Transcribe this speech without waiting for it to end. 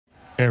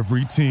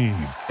Every team,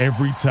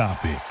 every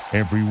topic,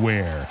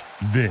 everywhere.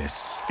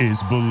 This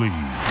is Believe.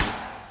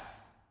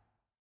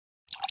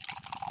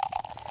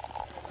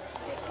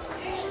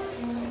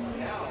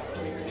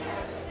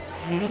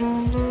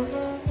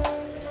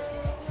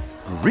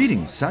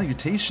 Greetings,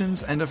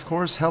 salutations, and of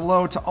course,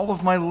 hello to all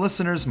of my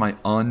listeners, my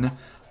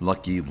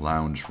Unlucky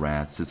Lounge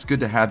rats. It's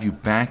good to have you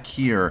back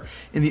here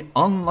in the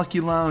Unlucky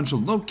Lounge,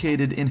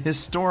 located in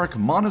historic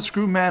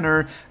Monoscrew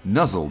Manor,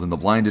 nuzzled in the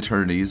blind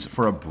eternities,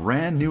 for a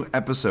brand new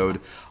episode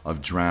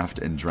of Draft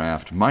and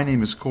Draft. My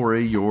name is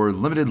Corey, your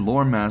limited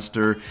lore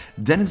master,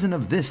 denizen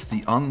of this,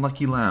 the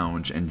Unlucky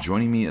Lounge, and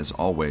joining me as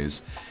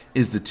always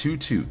is the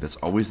tutu that's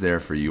always there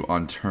for you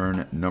on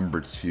turn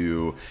number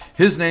 2.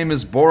 His name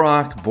is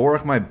Borak.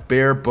 Borak, my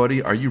bear buddy,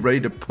 are you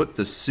ready to put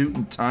the suit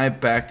and tie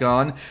back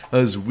on?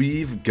 As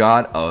we've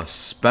got a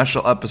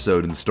special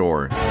episode in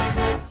store.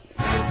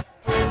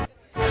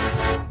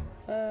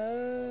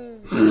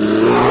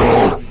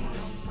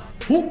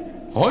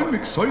 Oh, I'm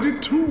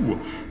excited too.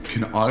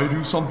 Can I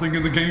do something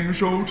in the game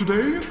show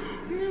today?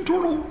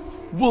 Turtle.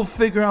 We'll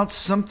figure out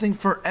something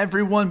for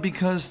everyone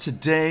because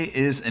today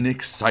is an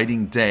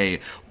exciting day.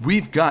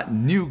 We've got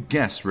new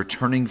guests,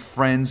 returning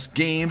friends,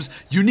 games,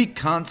 unique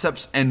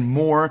concepts, and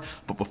more.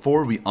 But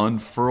before we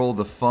unfurl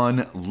the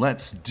fun,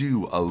 let's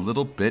do a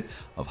little bit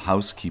of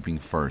housekeeping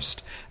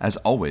first. As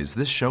always,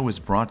 this show is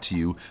brought to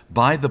you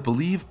by the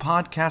Believe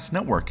Podcast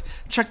Network.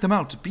 Check them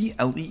out,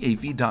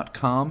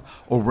 BLEAV.com,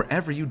 or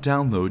wherever you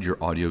download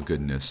your audio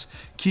goodness.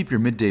 Keep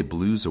your midday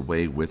blues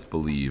away with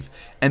Believe.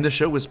 And the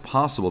show is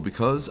possible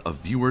because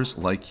of viewers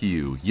like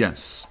you.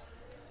 Yes,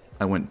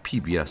 I went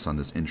PBS on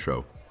this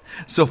intro.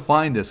 So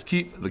find us,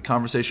 keep the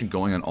conversation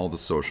going on all the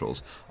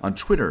socials. On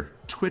Twitter,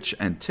 Twitch,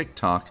 and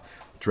TikTok,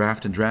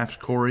 Draft and Draft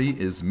Corey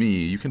is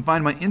me. You can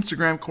find my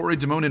Instagram, Corey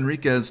Damone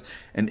Enriquez.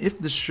 And if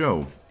this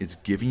show is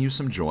giving you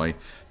some joy,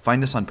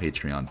 find us on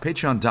Patreon,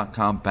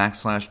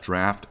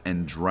 patreon.com/draft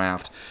and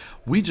draft.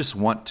 We just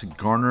want to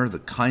garner the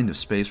kind of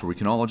space where we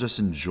can all just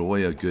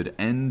enjoy a good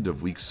end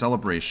of week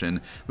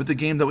celebration with the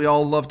game that we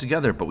all love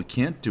together, but we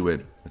can't do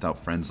it without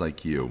friends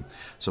like you.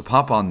 So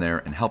pop on there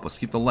and help us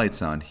keep the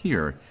lights on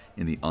here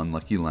in the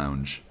Unlucky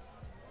Lounge.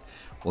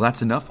 Well,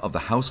 that's enough of the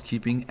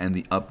housekeeping and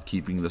the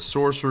upkeeping. The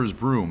sorcerer's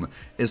broom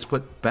is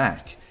put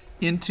back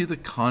into the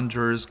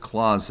conjurer's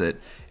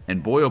closet,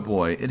 and boy oh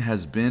boy, it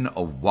has been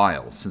a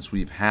while since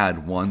we've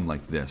had one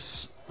like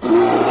this.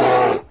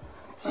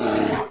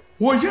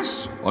 Why,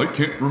 yes, I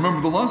can't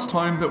remember the last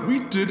time that we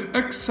did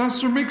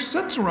Excess or Make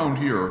Sense around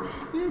here.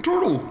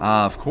 Turtle.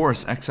 Of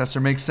course, Excess or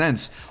Makes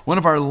Sense. One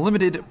of our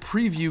limited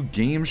preview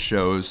game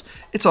shows.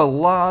 It's a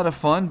lot of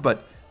fun,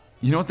 but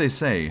you know what they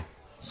say?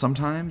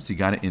 Sometimes you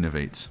gotta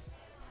innovate.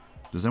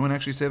 Does anyone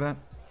actually say that?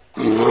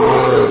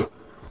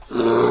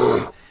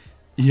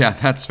 Yeah,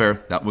 that's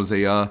fair. That was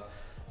a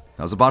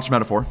botched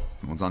metaphor.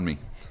 That one's on me.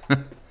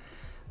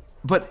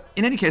 But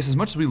in any case, as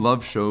much as we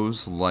love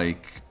shows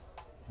like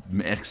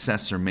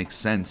Excess or Makes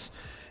Sense,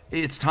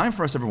 it's time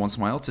for us every once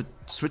in a while to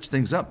switch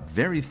things up,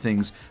 vary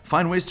things,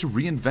 find ways to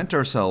reinvent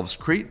ourselves,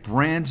 create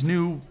brand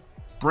new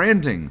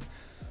branding.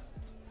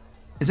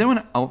 Is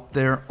anyone out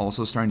there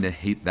also starting to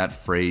hate that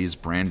phrase,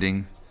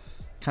 branding?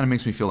 Kind of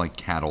makes me feel like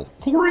cattle.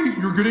 Corey,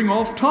 you're getting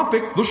off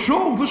topic. The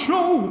show.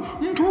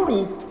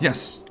 Turtle.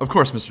 Yes, of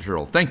course, Mr.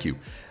 Turtle. Thank you.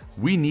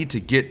 We need to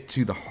get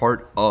to the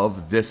heart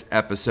of this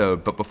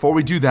episode. But before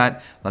we do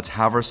that, let's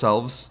have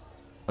ourselves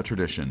a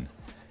tradition.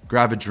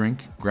 Grab a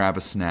drink, grab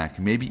a snack,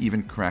 maybe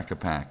even crack a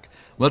pack.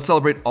 Let's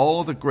celebrate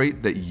all the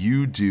great that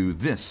you do.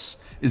 This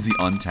is the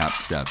Untapped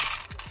Step.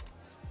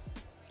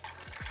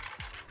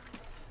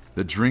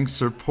 The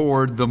drinks are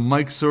poured, the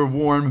mics are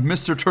warm.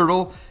 Mr.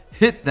 Turtle,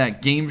 hit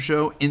that game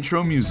show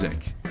intro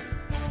music.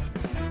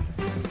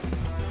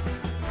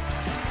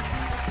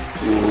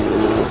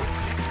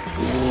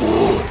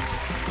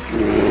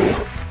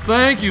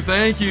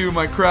 Thank you,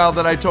 my crowd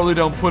that I totally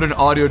don't put an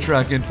audio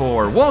track in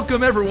for.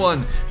 Welcome,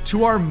 everyone,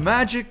 to our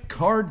magic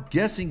card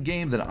guessing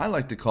game that I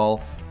like to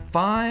call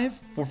 5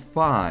 for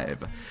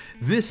 5.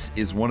 This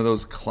is one of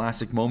those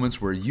classic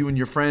moments where you and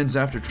your friends,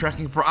 after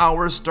trekking for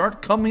hours,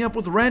 start coming up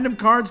with random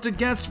cards to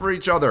guess for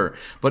each other.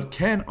 But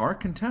can our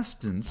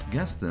contestants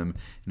guess them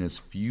in as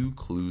few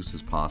clues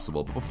as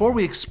possible? But before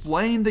we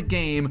explain the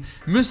game,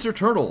 Mr.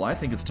 Turtle, I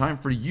think it's time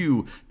for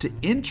you to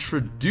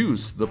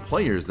introduce the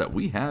players that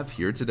we have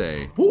here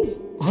today.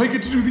 Oh, I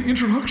get to do the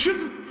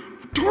introduction?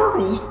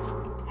 Turtle!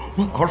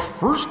 Well, our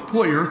first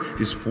player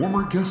is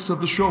former guest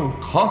of the show,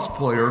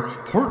 cosplayer,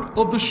 part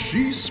of the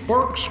She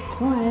Sparks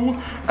crew,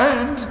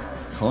 and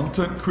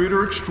content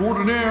creator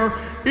extraordinaire.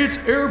 It's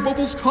Air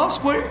Bubbles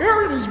Cosplay.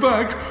 Ariel's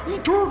back.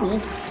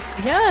 Turtle.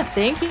 Yeah,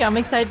 thank you. I'm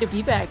excited to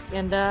be back.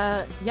 And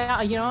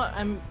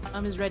I'm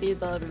as ready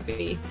as I'll ever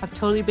be. I've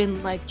totally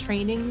been like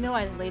training,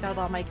 I laid out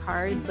all my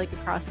cards like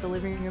across the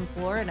living room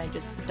floor and I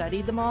just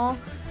studied them all.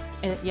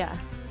 And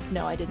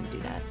no, I didn't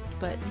do that.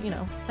 But,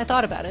 I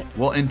thought about it.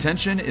 Well,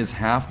 intention is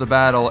half the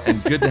battle,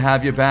 and good to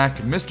have you back,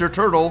 Mr.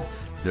 Turtle.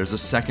 There's a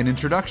second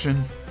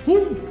introduction.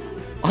 Oh,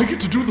 I get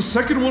to do the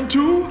second one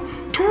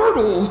too?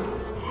 Turtle!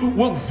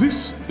 Well,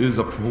 this is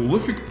a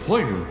prolific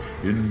player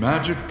in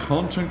Magic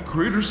content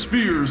creator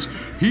spheres.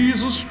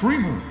 He's a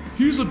streamer,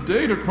 he's a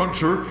data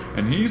cruncher,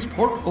 and he's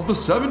part of the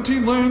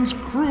 17 Lands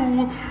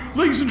crew.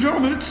 Ladies and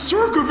gentlemen, it's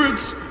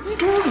Circovitz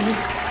Turtle.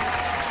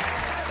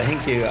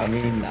 Thank you. I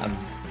mean, I'm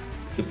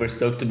super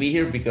stoked to be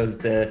here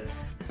because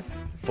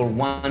for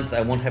once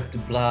I won't have to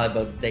blah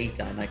about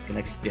data and I can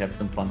actually have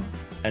some fun,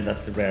 and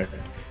that's rare.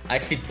 I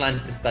actually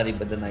planned to study,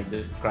 but then I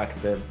just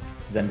cracked the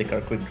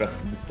Zendikar quick draft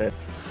instead.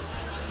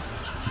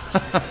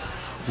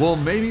 Well,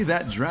 maybe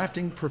that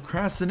drafting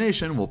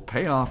procrastination will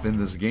pay off in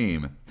this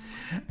game.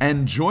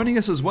 And joining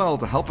us as well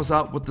to help us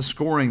out with the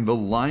scoring, the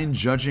line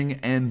judging,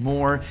 and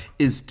more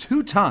is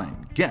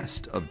two-time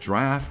guest of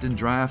Draft and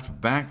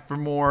Draft Back for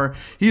More.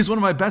 He's one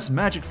of my best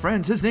Magic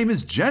friends. His name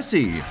is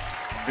Jesse.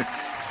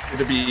 Good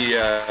to be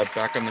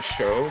back on the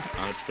show.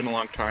 It's been a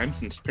long time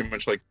since pretty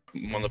much like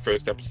one of the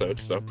first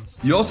episodes. So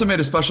You also made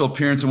a special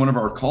appearance in one of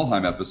our Call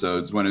Time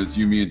episodes when it was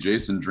you, me, and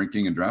Jason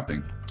drinking and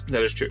drafting.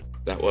 that is true.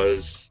 That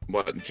was,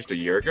 just a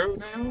year ago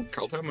now?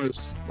 Call Time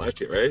was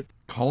last year, right?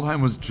 Call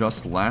Time was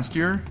just last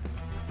year?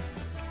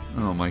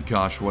 Oh my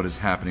gosh, what is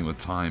happening with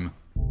time?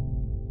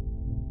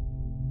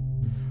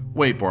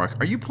 Wait, Borak,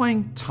 are you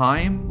playing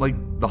Time like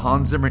the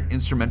Hans Zimmer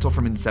instrumental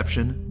from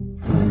Inception?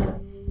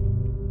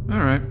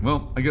 Alright,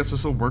 well, I guess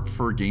this will work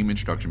for game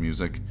introduction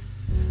music.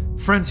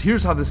 Friends,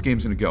 here's how this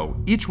game's gonna go.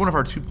 Each one of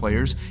our two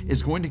players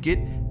is going to get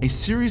a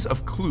series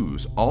of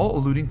clues, all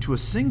alluding to a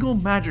single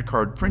Magic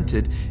card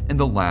printed in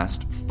the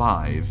last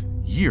 5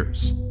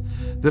 years.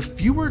 The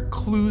fewer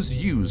clues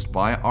used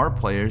by our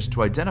players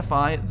to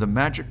identify the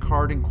Magic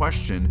card in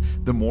question,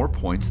 the more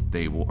points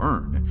they will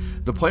earn.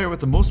 The player with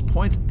the most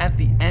points at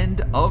the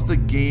end of the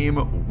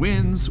game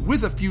wins,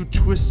 with a few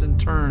twists and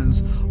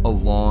turns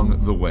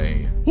along the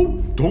way. Oh,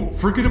 don't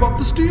forget about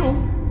the steal,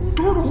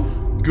 Turtle.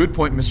 Good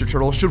point, Mr.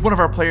 Turtle. Should one of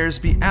our players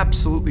be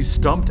absolutely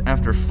stumped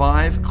after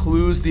 5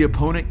 clues, the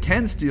opponent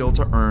can steal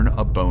to earn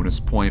a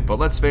bonus point. But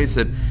let's face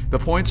it, the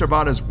points are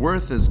about as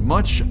worth as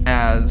much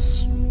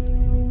as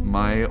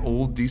my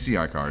old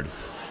DCI card.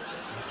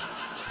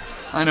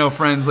 I know,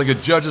 friends, like a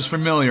judge is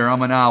familiar,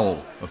 I'm an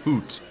owl, a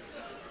hoot.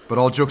 But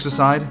all jokes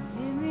aside,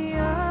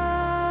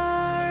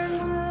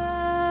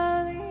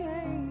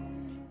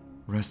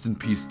 rest in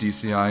peace,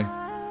 DCI.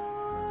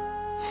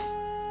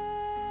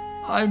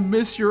 I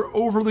miss your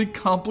overly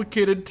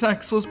complicated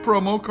textless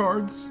promo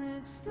cards.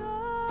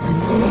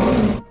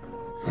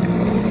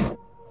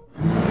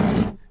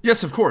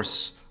 Yes, of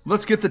course.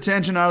 Let's get the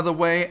tangent out of the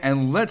way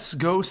and let's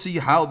go see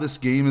how this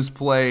game is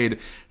played.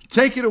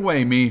 Take it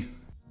away, me.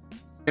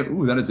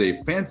 Ooh, that is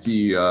a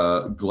fancy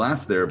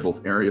glass there,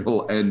 both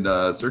Ariel and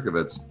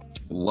Circovitz.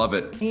 Love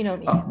it. You know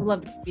me. I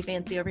love to be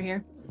fancy over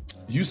here.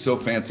 You so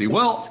fancy.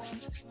 Well,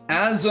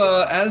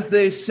 as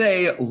they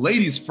say,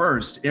 ladies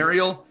first.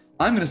 Ariel,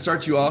 I'm going to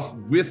start you off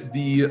with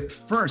the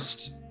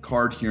first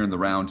card here in the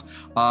round.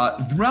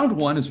 Round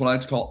 1 is what I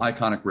like to call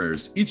iconic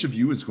rares. Each of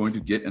you is going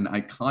to get an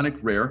iconic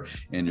rare,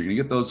 and you're going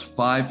to get those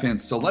 5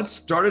 hints. So let's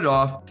start it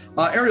off.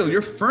 Ariel,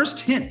 your first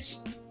hint.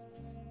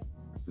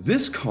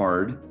 This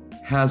card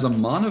has a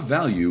mana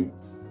value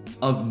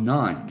of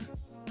 9.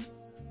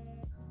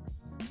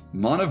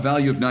 Mana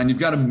value of 9. You've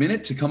got a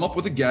minute to come up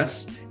with a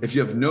guess. If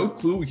you have no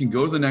clue, we can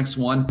go to the next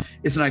one.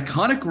 It's an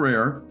iconic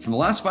rare from the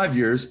last 5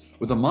 years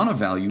with a mana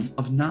value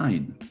of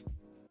 9.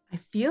 I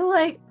feel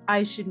like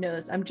I should know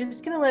this. I'm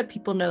just gonna let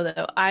people know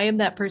though. I am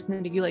that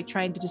person that you like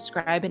trying to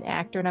describe an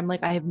actor, and I'm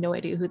like, I have no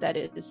idea who that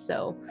is.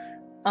 So,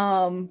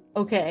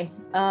 okay.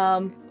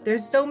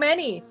 There's so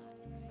many.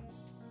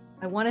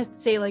 I want to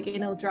say like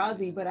an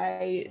Eldrazi, but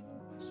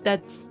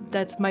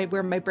that's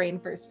where my brain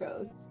first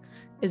goes.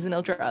 Is an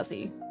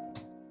Eldrazi.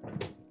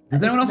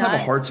 Does anyone else have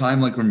a hard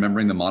time like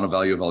remembering the mana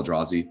value of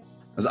Eldrazi?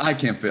 Because I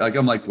can't fit. Like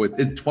I'm like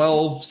with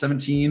 12,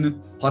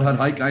 17, Hut Hut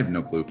Hike. I have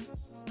no clue.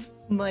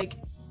 I'm like,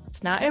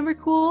 it's not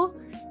Emrakul.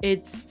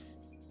 It's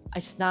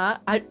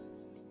not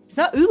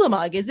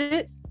Ulamog, is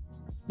it?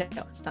 No,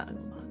 it's not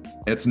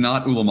Ulamog. It's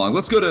not Ulamog.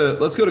 Let's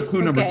go to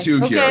clue number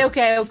 2 here.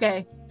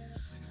 Okay.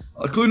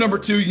 Clue number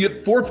 2, you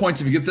get 4 points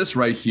if you get this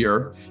right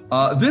here.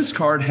 This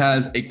card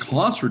has a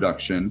cost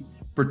reduction,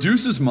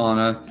 produces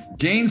mana,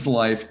 gains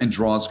life, and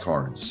draws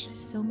cards. There's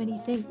so many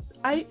things.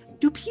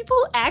 Do people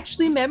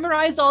actually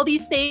memorize all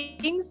these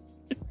things?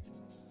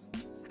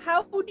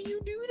 How do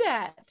you do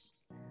that?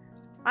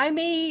 I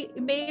may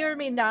or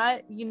may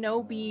not,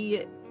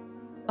 be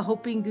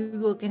hoping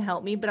Google can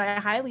help me, but I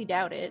highly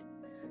doubt it.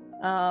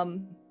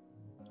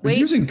 You're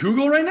using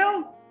Google right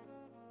now?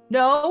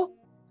 No,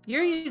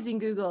 you're using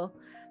Google.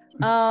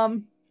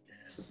 Okay,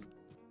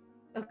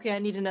 I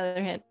need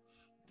another hint.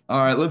 All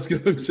right, let's go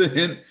to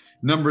hint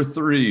number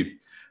 3.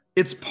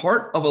 It's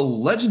part of a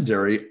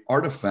legendary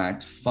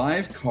artifact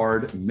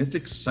 5-card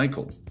mythic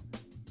cycle.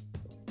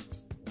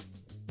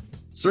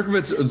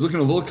 Circovitz is looking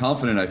a little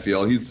confident, I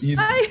feel. He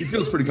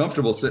feels pretty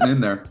comfortable sitting in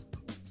there.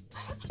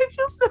 I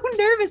feel so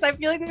nervous. I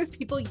feel like there's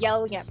people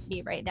yelling at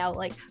me right now.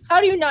 Like,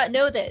 how do you not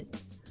know this?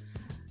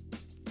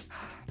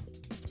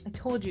 I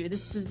told you,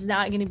 this is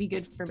not going to be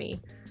good for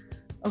me.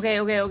 Okay.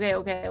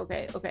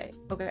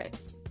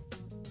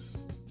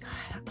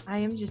 I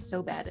am just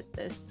so bad at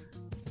this.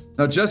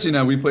 Now, Jesse and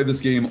I, we play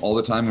this game all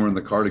the time. We're in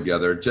the car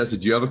together. Jesse,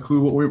 do you have a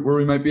clue where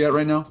we might be at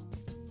right now?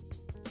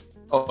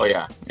 Oh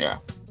yeah.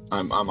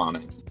 I'm on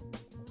it.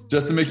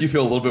 Just to make you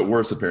feel a little bit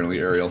worse, apparently,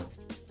 Ariel.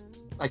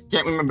 I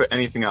can't remember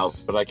anything else,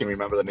 but I can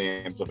remember the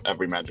names of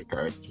every Magic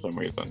card for some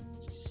reason.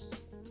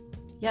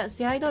 Yeah,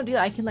 see, I don't do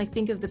that. I can like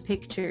think of the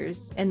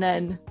pictures and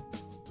then.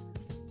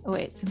 Oh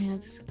wait, so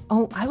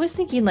I was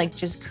thinking like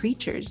just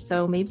creatures.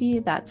 So maybe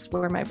that's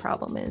where my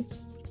problem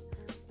is.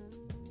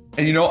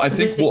 And I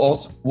think we'll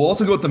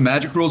also go with the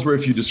Magic rules, where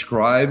if you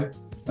describe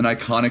an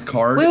iconic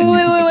card. Wait!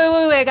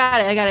 I got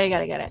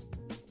it.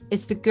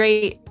 It's the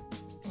Great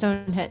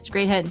Stonehenge.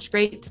 What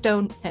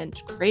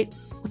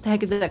the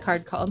heck is that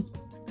card called?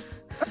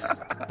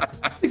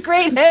 The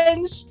Great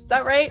Henge. Is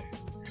that right?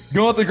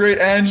 Go with the Great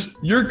Henge.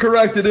 You're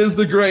correct. It is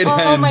the Great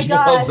Henge. Oh my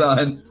God. Well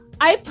done.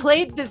 I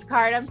played this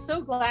card. I'm so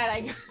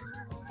glad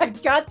I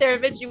got there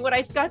eventually. When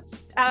I got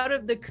out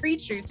of the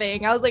creature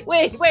thing, I was like,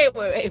 wait.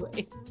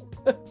 Okay.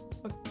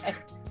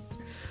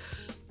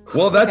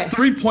 Well, that's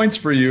 3 points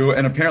for you,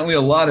 and apparently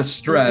a lot of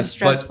stress.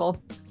 Really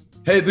stressful. But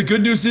hey, the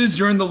good news is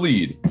you're in the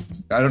lead.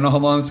 I don't know how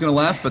long it's going to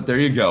last, but there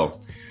you go.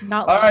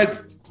 Not all long. right,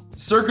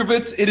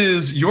 Circovitz, it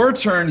is your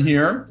turn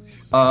here.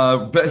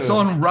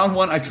 Selling round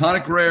one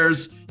iconic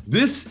rares.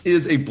 This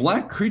is a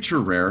black creature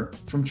rare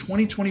from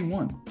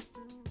 2021.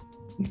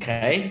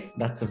 Okay,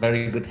 that's a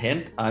very good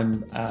hint.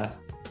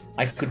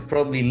 I could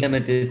probably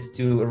limit it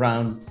to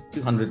around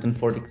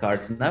 240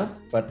 cards now,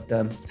 but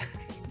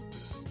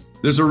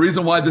there's a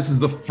reason why this is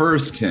the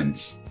first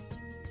hint.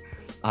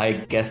 I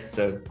guessed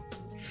so.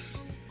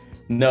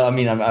 No, I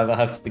mean, I'll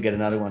have to get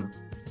another one.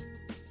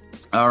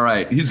 All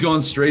right, he's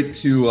going straight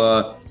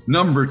to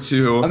number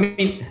 2. I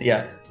mean,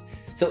 yeah.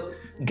 So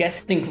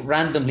guessing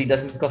randomly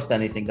doesn't cost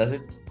anything, does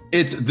it?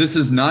 This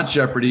is not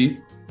Jeopardy.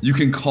 You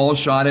can call a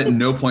shot at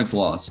no points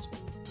lost.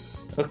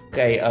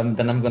 Okay,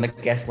 then I'm gonna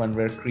guess one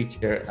rare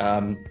creature.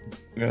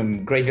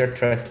 Graveyard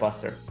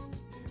Trespasser.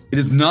 It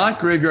is not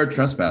Graveyard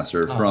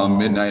Trespasser from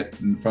Midnight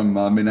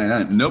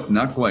Night. Nope,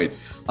 not quite.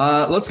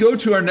 Let's go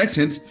to our next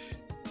hint.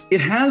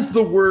 It has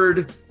the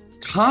word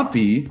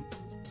copy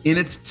in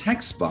its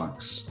text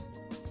box.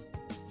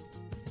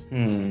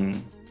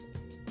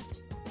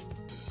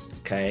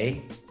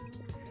 Okay.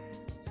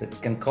 So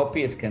it can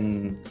copy, it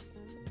can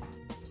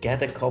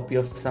get a copy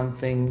of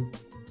something.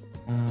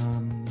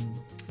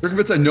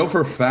 Circovitz, I know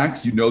for a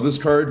fact you know this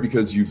card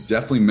because you've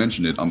definitely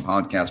mentioned it on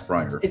podcast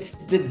prior. It's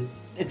the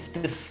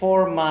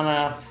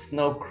 4-mana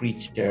snow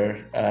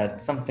creature,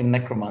 something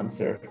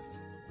Necromancer.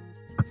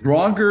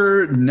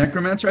 Draugr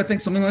Necromancer, I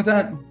think, something like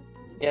that.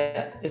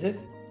 Yeah, is it?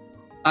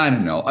 I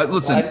don't know.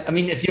 Listen. Well, I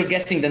mean, if you're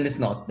guessing, then it's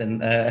not. Then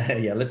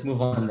yeah, let's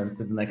move on then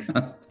to the next.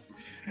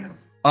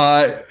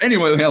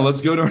 Anyway, yeah,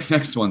 let's go to our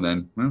next one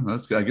then. Well,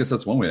 I guess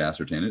that's one way to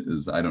ascertain it,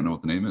 is I don't know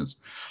what the name is.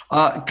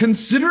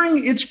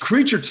 Considering its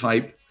creature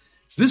type,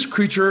 this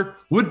creature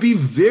would be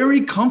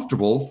very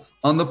comfortable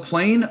on the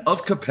plane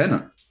of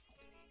Capenna.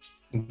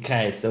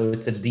 Okay, so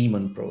it's a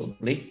demon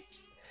probably.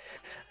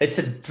 It's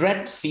a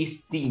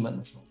Dreadfeast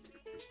demon.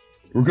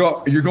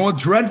 You're going with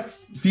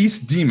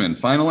Dreadfeast demon.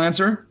 Final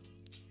answer?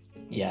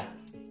 Yeah.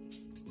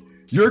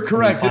 You're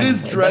correct. It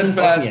is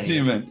Dreadfast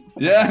demon.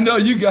 Yeah, no,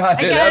 you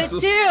got it. I got it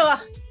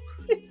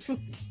too.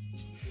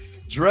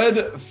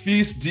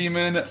 Dreadfeast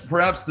demon,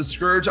 perhaps the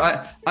Scourge.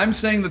 I'm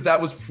saying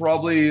that was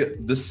probably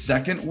the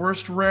second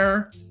worst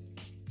rare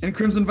in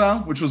Crimson Vow,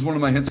 which was one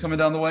of my hints coming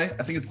down the way.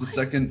 I think it's the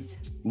second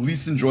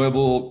least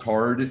enjoyable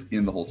card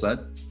in the whole set.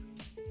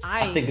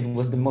 I think it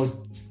was the most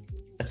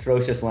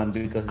atrocious one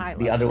because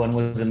the other one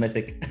was a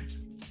mythic.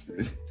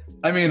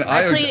 I mean,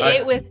 I played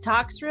it with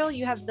Toxrill.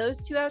 You have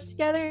those two out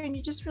together and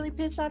you just really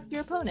piss off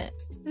your opponent.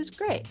 It was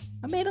great.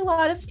 I made a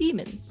lot of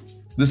demons.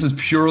 This is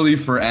purely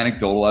for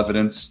anecdotal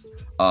evidence,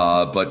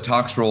 but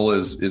Toxrill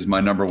is my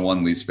number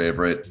one least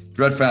favorite.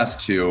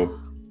 Dreadfast 2.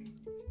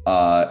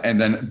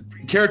 And then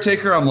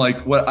Caretaker, I'm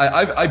like, what?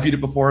 I beat it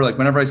before. Like,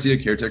 whenever I see a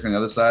Caretaker on the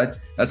other side,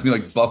 that's me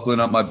like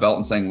buckling up my belt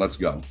and saying, let's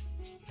go.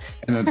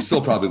 And I'm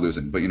still probably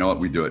losing, but you know what?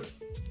 We do it.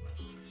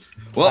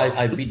 Well,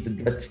 I beat the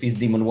Dreadfeast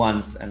demon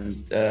once,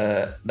 and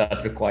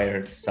that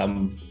required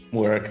some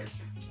work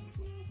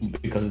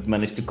because it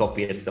managed to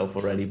copy itself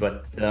already.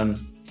 But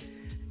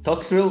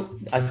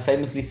Toxrill, I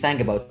famously sang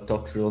about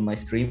Toxrill on my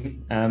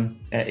stream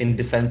in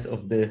defense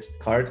of the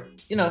card.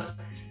 You know,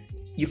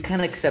 you can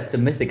accept a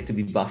mythic to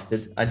be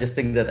busted. I just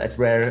think that at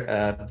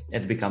rare,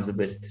 it becomes a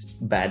bit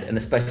bad. And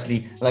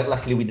especially,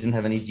 luckily we didn't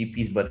have any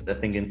GPs, but I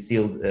think in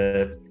sealed,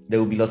 there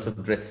will be lots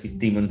of Dreadfeast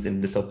demons in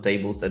the top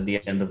tables at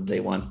the end of day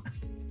one.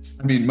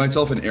 I mean,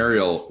 myself and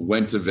Ariel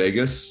went to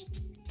Vegas,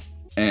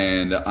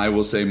 and I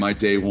will say my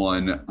day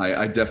one,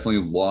 I definitely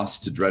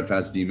lost to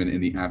Dreadfast Demon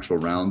in the actual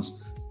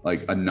rounds,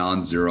 like a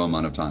non-zero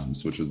amount of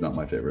times, which was not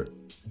my favorite.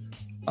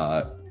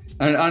 I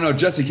don't know,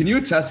 Jesse, can you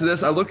attest to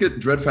this? I look at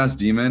Dreadfast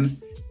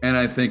Demon, and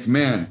I think,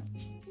 man,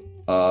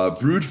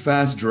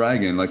 Broodfast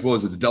Dragon, like what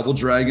was it, the Double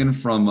Dragon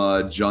from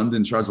Jund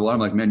and Shards of Alarm? I'm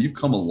like, man, you've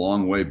come a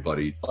long way,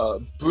 buddy.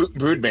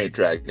 Broodmate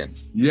Dragon.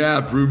 Yeah,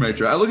 Broodmate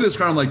Dragon. I look at this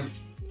card, I'm like,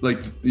 Like,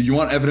 you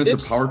want evidence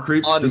of power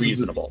creep?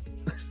 Unreasonable.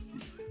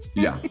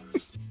 Yeah.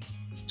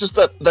 Just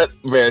that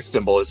rare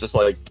symbol is just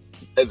like,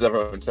 as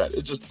everyone said,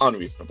 it's just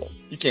unreasonable.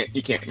 You can't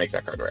make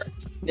that card rare.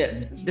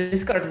 Yeah,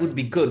 this card would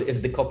be good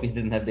if the copies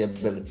didn't have the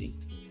ability.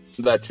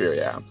 That's true,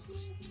 yeah.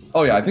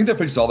 Oh yeah, I think that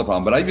fixes all the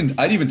problem. But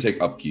I'd even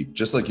take upkeep,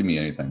 just like give me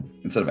anything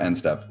instead of end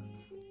step.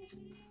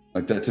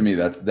 Like that to me,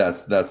 that's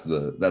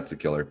the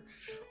killer.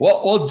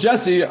 Well,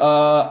 Jesse,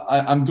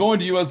 I'm going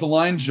to you as the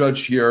line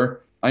judge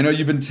here. I know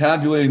you've been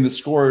tabulating the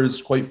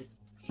scores quite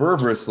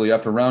fervorously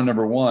after round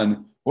number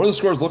 1. What do the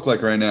scores look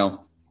like right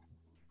now?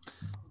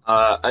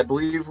 I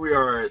believe we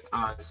are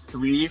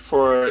 3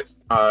 for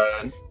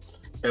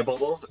Air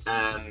Bubble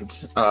and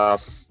what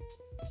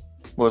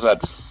was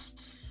that?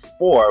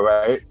 4,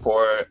 right?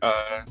 For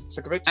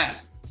Sikovic?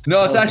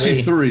 No, it's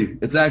actually 3.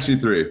 It's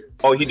actually 3.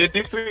 Oh, he did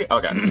do 3?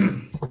 Okay.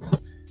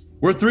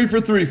 We're 3 for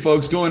 3,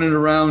 folks, going into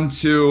round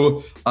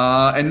 2.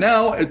 And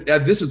now,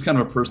 this is kind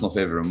of a personal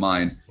favorite of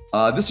mine.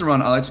 This is a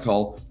round I like to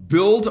call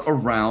Build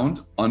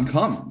Around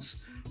Uncommons.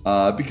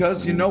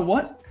 Because you know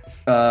what?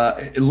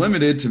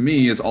 Limited to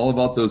me is all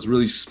about those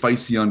really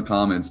spicy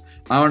uncommons.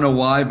 I don't know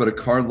why, but a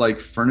card like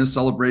Furnace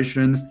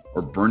Celebration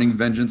or Burning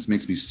Vengeance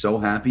makes me so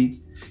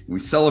happy. And we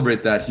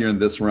celebrate that here in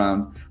this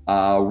round.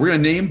 We're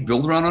going to name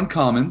Build Around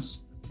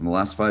Uncommons from the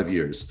last 5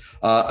 years.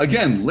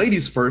 Again,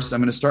 ladies first, I'm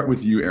going to start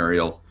with you,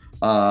 Ariel.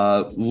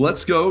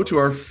 Let's go to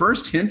our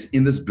first hint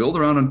in this Build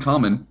Around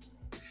Uncommon.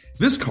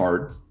 This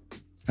card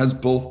has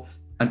both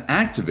an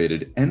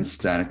activated and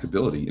static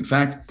ability. In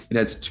fact, it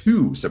has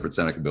 2 separate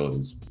static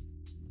abilities.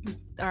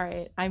 All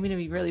right, I'm gonna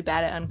be really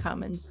bad at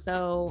uncommons,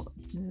 so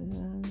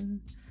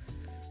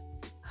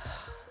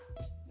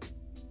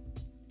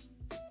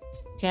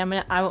okay,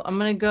 I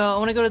want to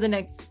go to the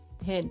next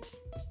hint.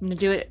 I'm gonna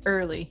do it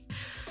early.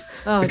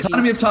 Oh,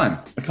 Economy of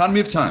time.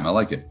 I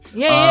like it.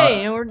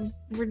 Yeah,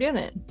 we're doing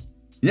it.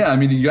 Yeah, I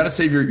mean, you got to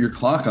save your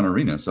clock on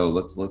Arena, so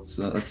let's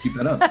keep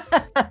that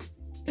up.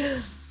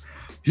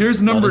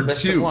 Here's number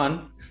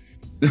 2.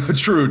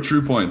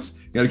 True points.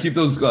 You got to keep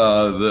those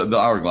the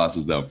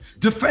hourglasses though.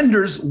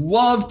 Defenders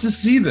love to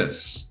see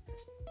this.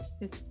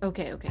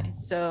 Okay.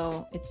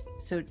 So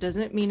it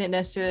doesn't mean it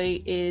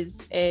necessarily is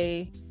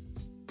a.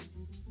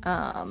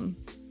 I'm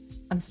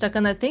stuck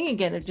on that thing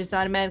again of just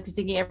automatically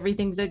thinking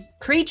everything's a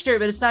creature,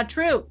 but it's not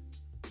true.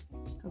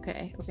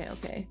 Okay.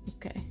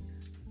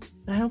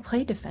 But I don't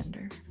play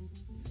Defender.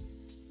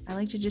 I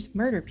like to just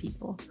murder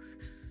people.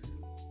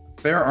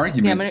 Fair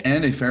argument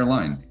and a fair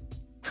line.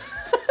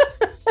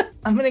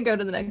 I'm going to go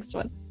to the next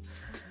one.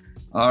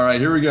 All right,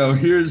 here we go.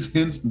 Here's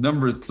hint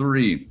number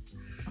 3.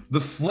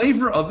 The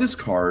flavor of this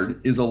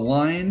card is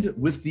aligned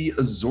with the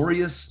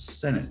Azorius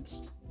Senate.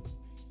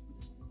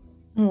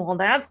 Well,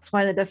 that's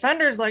why the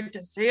Defenders like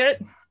to see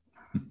it.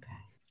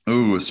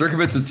 Ooh,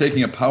 Sirkovitz is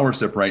taking a power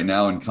sip right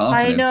now in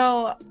confidence.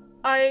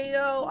 I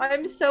know.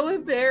 I'm so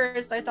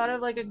embarrassed. I thought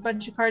of like a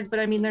bunch of cards, but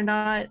I mean, they're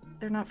not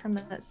from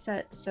that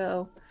set.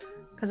 So,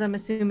 because I'm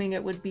assuming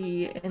it would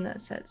be in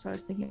that set. So I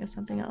was thinking of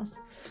something else.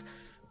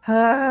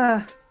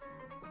 I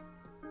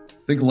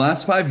think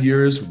last 5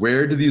 years,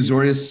 where do the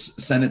Azorius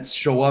Senates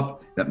show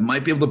up that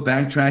might be able to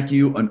backtrack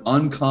you an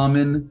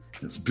uncommon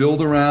that's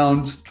build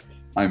around?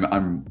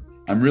 I'm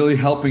really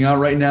helping out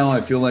right now.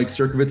 I feel like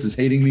Sirkovitz is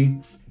hating me.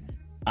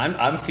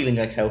 I'm feeling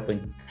like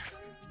helping.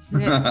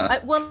 Okay.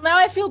 Well, now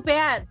I feel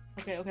bad.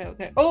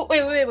 Okay. Oh,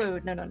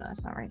 wait. No,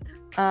 that's not right.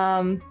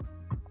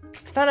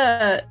 It's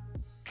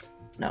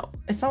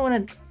not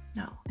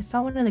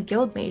one of the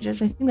guild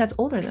mages. I think that's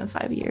older than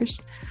 5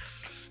 years.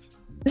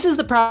 This is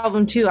the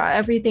problem too.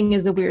 Everything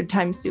is a weird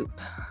time soup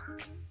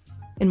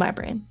in my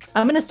brain.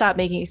 I'm gonna stop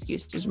making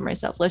excuses for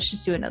myself. Let's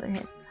just do another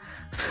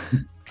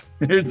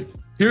hint.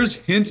 Here's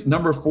hint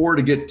number 4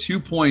 to get 2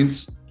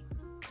 points.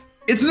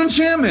 It's an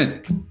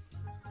enchantment.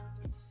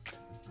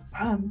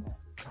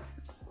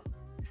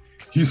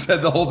 You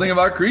said the whole thing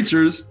about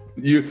creatures.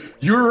 You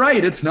were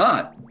right. It's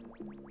not.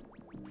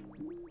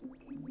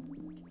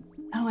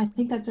 Oh, I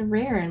think that's a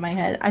rare in my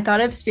head. I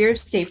thought of Sphere of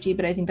Safety,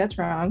 but I think that's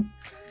wrong.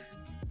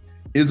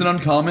 Is an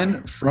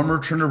uncommon from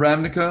Return to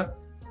Ravnica,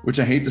 which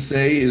I hate to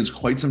say is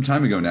quite some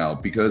time ago now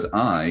because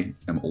I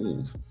am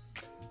old.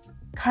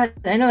 God,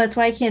 I know, that's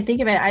why I can't think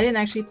of it. I didn't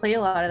actually play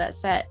a lot of that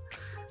set.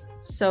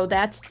 So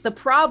that's the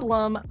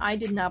problem. I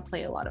did not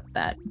play a lot of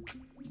that.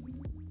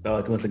 Oh,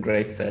 it was a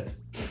great set.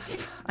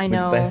 I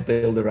know. With best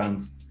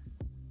build-arounds.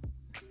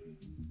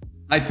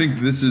 I think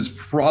this is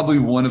probably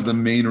one of the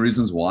main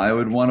reasons why I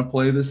would want to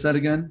play this set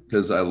again,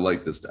 because I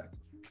like this deck.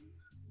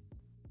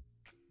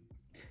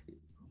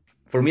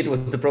 For me, it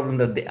was the problem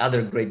that the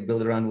other great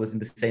build-around was in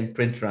the same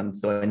print run,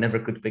 so I never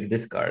could pick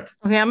this card.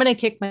 Okay, I'm gonna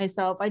kick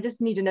myself. I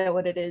just need to know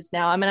what it is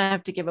now. I'm gonna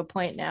have to give a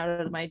point now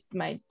to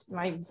my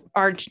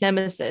arch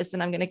nemesis,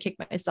 and I'm gonna kick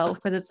myself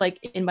because it's like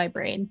in my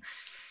brain.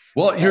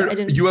 Well,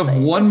 you have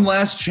one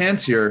last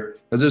chance here,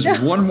 because there's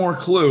one more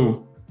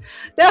clue.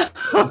 No.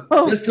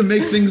 Just to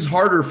make things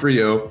harder for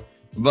you.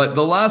 But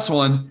the last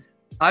one,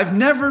 I've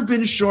never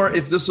been sure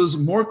if this was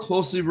more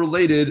closely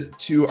related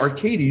to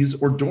Arcades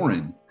or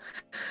Doran.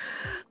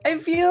 I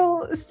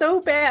feel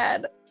so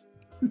bad.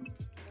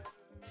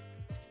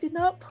 did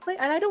not play,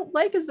 and I don't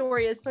like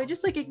Azorius, so I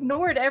just like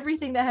ignored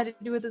everything that had to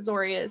do with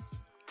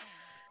Azorius.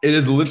 It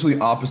is literally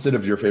opposite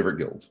of your favorite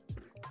guild.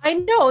 I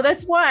know,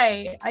 that's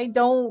why I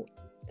don't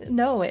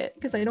know it,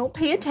 because I don't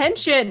pay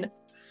attention.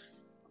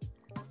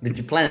 Did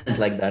you plan it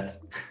like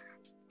that?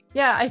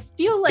 Yeah, I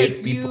feel like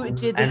Give you people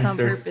did this on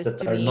answers purpose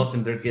that to are me. not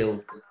in their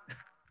guild.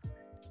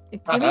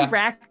 Give me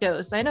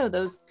Rakdos. I know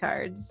those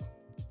cards.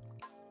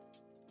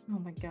 Oh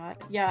my god.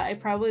 Yeah, I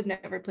probably have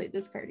never played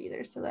this card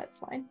either, so that's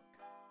fine.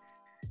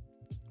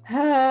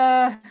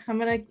 I'm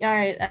gonna. All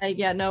right. I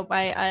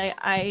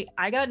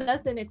got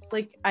nothing. It's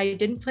like I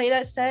didn't play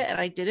that set, and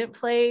I didn't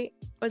play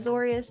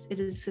Azorius. It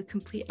is the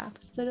complete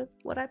opposite of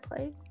what I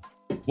play.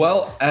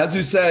 Well, as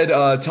you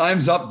said,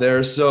 time's up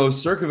there. So,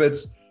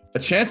 Circovitz, a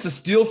chance to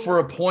steal for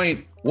a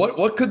point.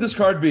 What could this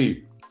card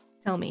be?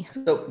 Tell me.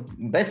 So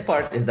best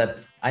part is that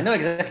I know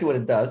exactly what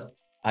it does.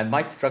 I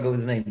might struggle with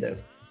the name though.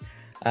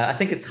 I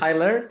think it's High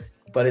Alert,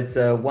 but it's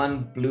a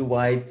 1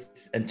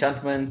 blue-white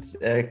enchantment.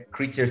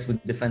 Creatures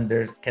with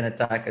defender can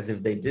attack as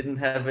if they didn't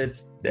have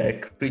it.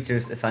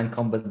 Creatures assign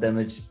combat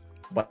damage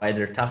by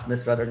their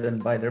toughness rather than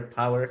by their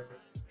power.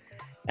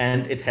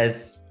 And it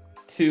has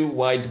 2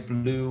 white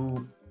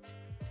blue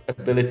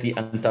ability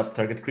untap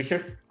target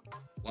creature.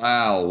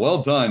 Wow,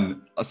 well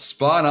done. A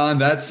spot on.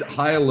 That's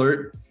High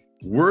Alert,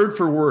 word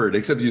for word,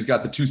 except you've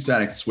got the 2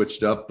 statics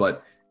switched up.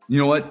 But you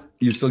know what?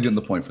 You're still getting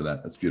the point for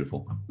that. That's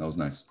beautiful. That was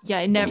nice. Yeah,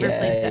 I never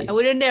played that. I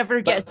would have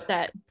never guessed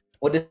that.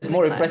 What is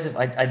more impressive,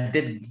 I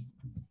did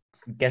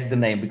guess the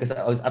name because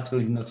I was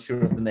absolutely not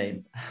sure of the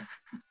name.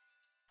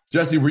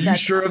 Jesse, were you That's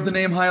sure of the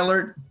name High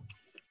Alert?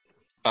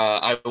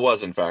 I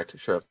was, in fact,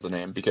 sure of the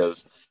name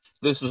because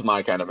this is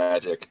my kind of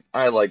magic.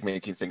 I like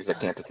making things that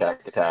can't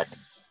attack.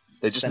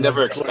 They just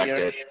never expect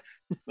it.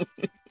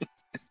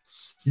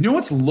 You know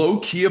what's low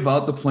key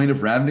about the Plane of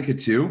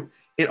Ravnica too?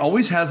 It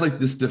always has like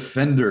this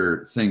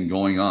defender thing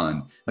going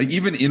on. Like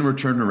even in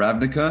Return to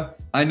Ravnica,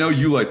 I know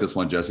you like this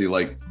one, Jesse.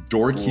 Like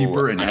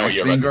Doorkeeper and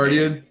Axebane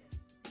Guardian.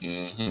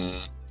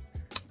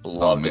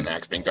 Loved an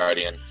Axebane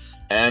Guardian,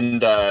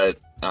 and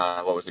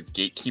what was it?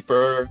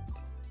 Gatekeeper.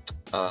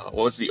 What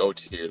was the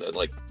O2 that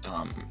like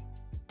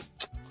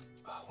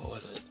what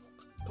was it?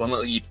 The one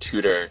that you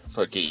tutor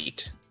for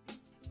gate.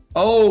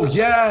 Oh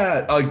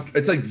yeah,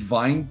 it's like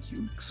Vine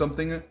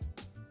something.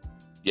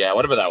 Yeah,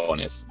 whatever that one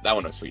is. That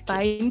one was sweet.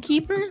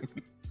 Vinekeeper?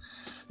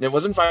 It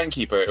wasn't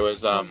Vinekeeper. It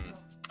was I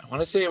want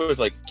to say it was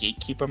like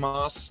Gatekeeper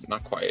Moss.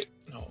 Not quite.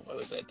 No, what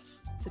was it?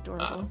 It's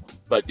adorable.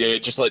 But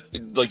it just like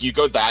you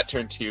go that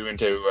turn 2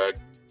 into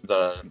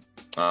the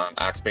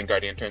Axebane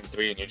Guardian turn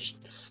 3, and you just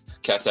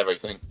cast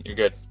everything. You're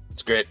good.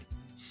 It's great.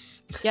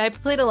 Yeah, I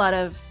played a lot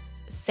of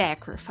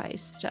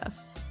sacrifice stuff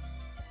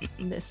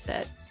in this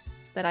set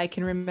that I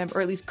can remember,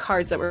 or at least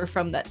cards that were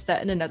from that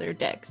set in another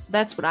deck. So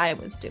that's what I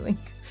was doing.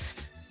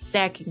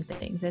 Sacking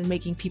things and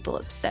making people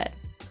upset.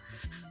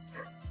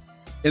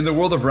 In the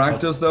world of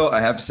Rakdos, though,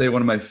 I have to say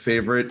one of my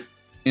favorite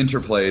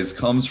interplays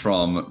comes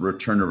from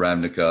Return to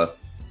Ravnica,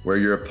 where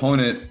your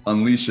opponent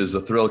unleashes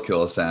a Thrill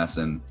Kill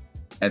Assassin,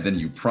 and then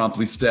you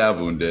promptly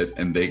stab wound it,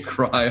 and they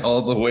cry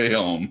all the way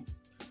home.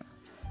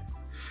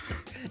 So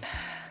good.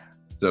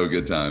 So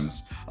good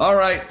times. All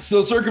right,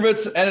 so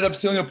Circovitz ended up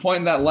stealing a point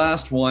in that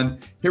last one.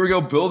 Here we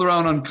go, build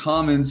around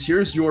uncommons.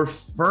 Here's your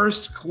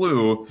first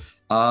clue.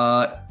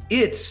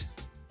 It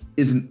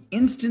is an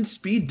instant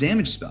speed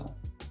damage spell.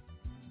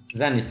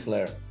 Zenith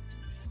Flare.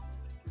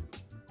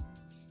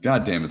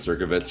 God damn it,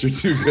 Circovitz, you're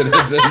too good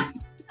at this.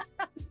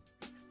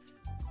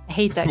 I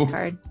hate that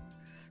card.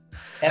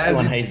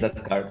 Everyone hates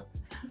that card.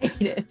 I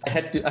hate it.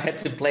 I had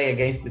to play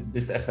against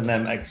this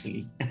FNM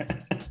actually.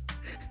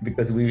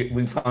 Because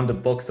we found a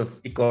box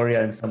of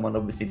Ikoria and someone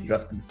obviously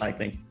drafted the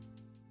cycling.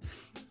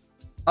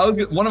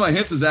 One of my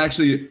hints is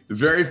actually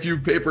very few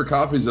paper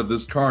copies of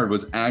this card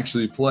was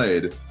actually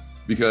played,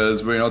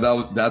 because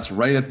that's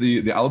right at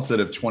the outset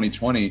of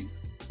 2020.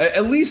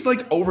 At least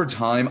like over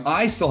time,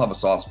 I still have a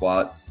soft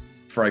spot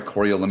for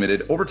Ikoria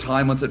Limited. Over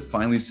time, once it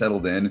finally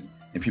settled in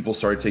and people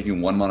started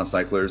taking 1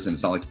 monocyclers, and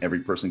it's not like every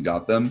person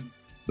got them,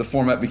 the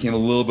format became a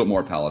little bit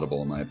more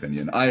palatable in my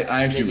opinion. I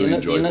actually really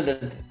enjoyed it.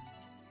 That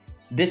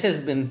this has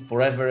been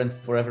forever and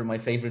forever my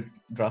favorite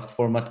draft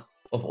format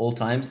of all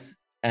times.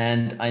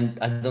 And I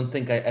don't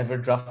think I ever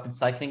drafted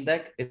cycling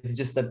deck. It's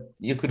just that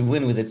you could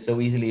win with it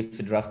so easily if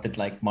you drafted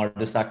like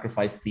Mardu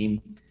Sacrifice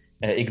theme,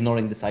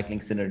 ignoring the cycling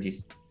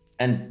synergies.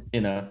 And,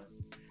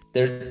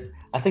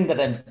 I think that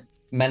I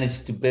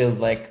managed to build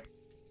like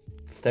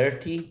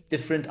 30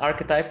 different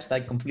archetypes,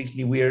 like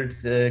completely weird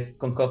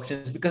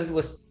concoctions, because it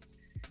was,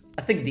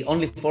 I think, the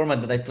only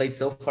format that I played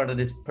so far that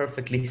is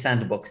perfectly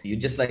sandboxy. You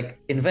just like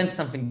invent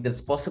something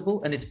that's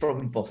possible, and it's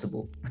probably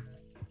possible.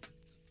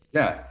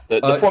 Yeah.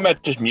 The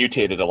format just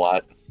mutated a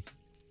lot.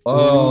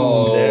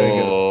 Oh, there we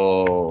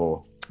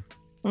go.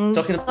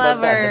 Talking Clever.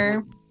 about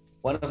that,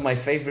 one of my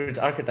favorite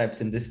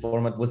archetypes in this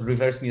format was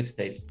Reverse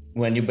Mutate,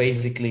 when you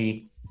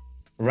basically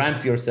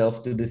ramp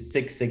yourself to this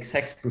 6/6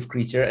 hexproof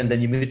creature, and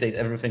then you mutate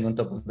everything on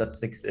top of that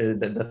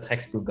that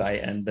hexproof guy.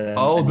 And the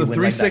and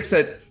 3/6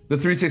 the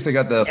 3/6 I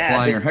got the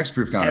flying or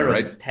hexproof counter,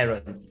 right?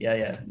 Terran,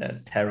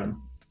 Terran.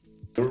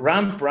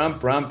 Ramp,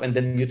 and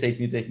then mutate,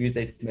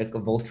 make a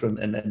Voltron,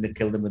 and then they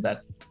kill them with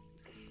that.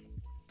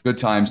 Good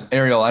times.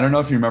 Ariel, I don't know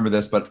if you remember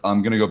this, but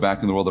I'm going to go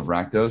back in the world of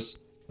Rakdos.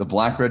 The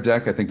black-red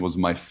deck, I think, was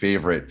my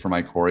favorite for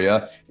my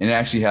Ikoria, and it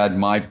actually had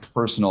my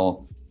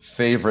personal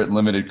favorite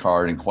limited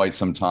card in quite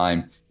some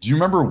time. Do you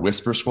remember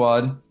Whisper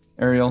Squad,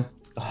 Ariel?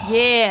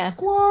 Yeah.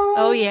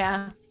 Oh,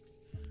 yeah.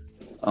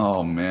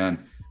 Oh,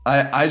 man.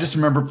 I just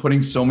remember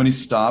putting so many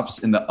stops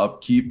in the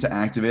upkeep to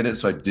activate it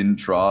so I didn't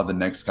draw the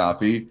next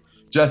copy.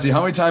 Jesse,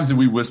 how many times did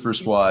we Whisper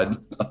Squad?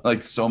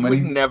 Like, so many?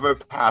 We never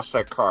passed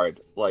that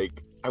card.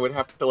 Like, I would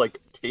have to, like,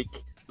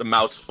 take the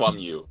mouse from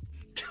you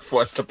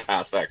for us to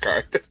pass that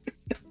card.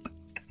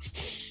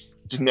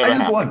 Just never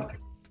happened.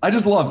 I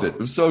just loved it. It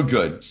was so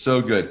good.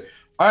 So good.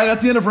 All right,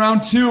 that's the end of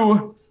round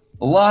 2.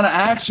 A lot of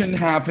action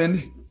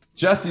happened.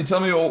 Jesse, tell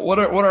me, what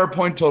are our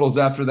point totals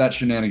after that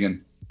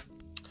shenanigan?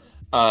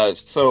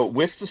 So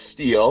with the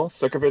steal,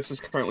 Sukovitz is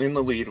currently in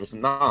the lead with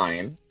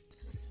 9.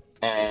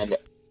 And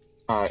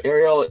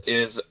Ariel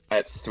is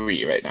at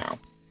 3 right now.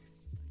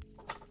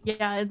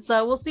 Yeah, it's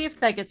we'll see if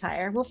that gets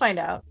higher. We'll find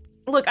out.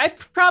 Look, I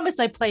promise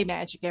I play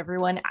Magic,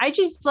 everyone. I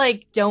just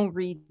don't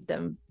read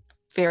them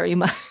very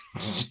much.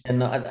 And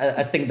no,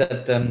 I think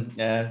that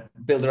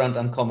build around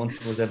uncommon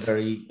was a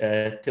very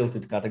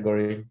tilted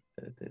category.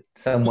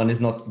 Someone is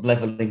not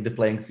leveling the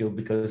playing field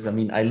because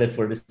I live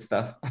for this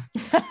stuff.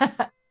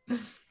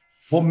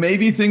 Well,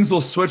 maybe things will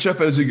switch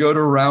up as we go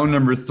to round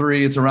number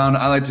 3. It's a round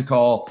I like to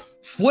call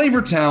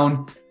Flavor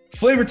Town.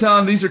 Flavor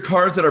Town, these are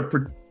cards that are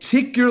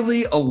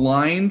particularly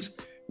aligned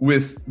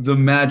with the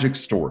Magic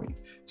story.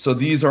 So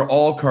these are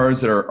all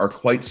cards that are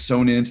quite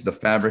sewn into the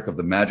fabric of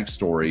the Magic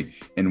story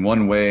in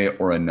one way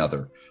or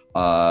another.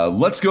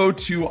 Let's go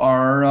to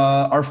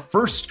our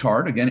first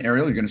card. Again,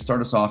 Ariel, you're going to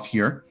start us off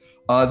here.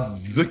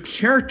 The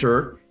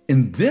character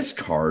in this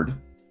card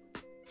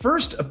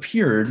first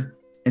appeared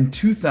in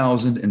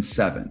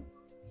 2007.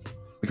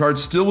 The card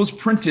still was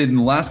printed in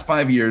the last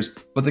 5 years,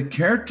 but the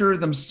character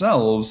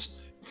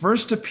themselves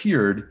first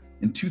appeared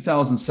in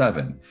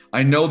 2007.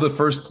 I know the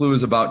first clue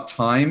is about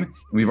time,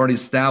 and we've already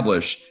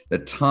established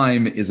that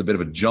time is a bit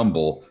of a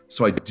jumble,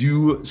 so I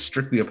do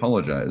strictly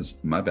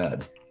apologize. My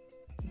bad.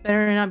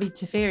 Better not be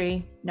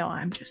Teferi. No,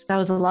 that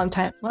was a long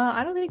time. Well,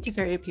 I don't think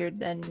Teferi appeared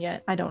then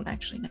yet. I don't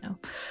actually know.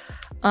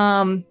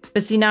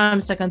 But see, now I'm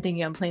stuck on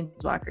thinking on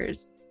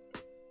Planeswalkers.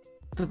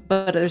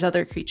 But there's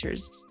other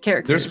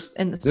characters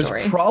in the story.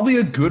 There's probably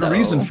a good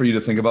reason for you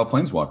to think about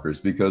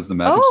Planeswalkers because the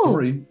Magic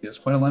story is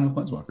quite aligned with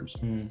Planeswalkers.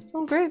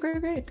 Oh, great.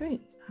 Teferi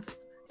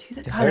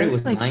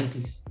was the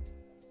 90s.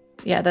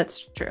 Yeah,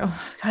 that's true.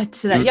 God,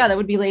 so that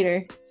would be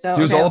later. So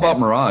he was all about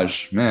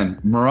Mirage. Man,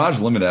 Mirage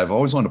Limited. I've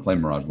always wanted to play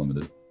Mirage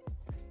Limited.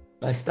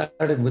 I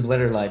started with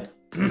Weatherlight.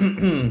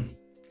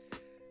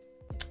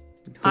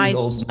 Who's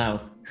old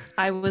now?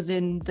 I was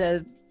in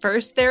the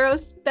first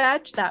Theros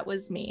batch. That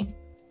was me.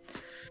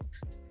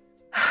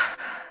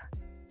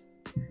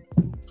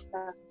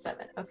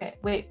 2007. Okay,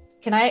 wait.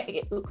 Can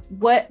I?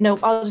 What? No,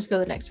 I'll just go to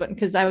the next one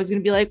because I was going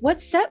to be like, what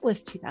set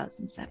was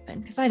 2007?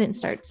 Because I didn't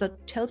start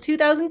till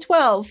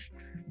 2012.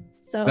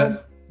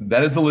 So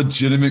that is a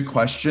legitimate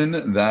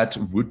question that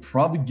would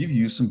probably give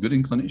you some good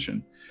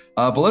inclination.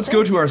 But let's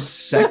go to our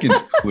second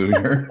clue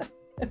here.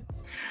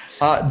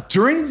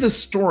 During the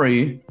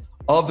story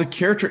of the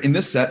character in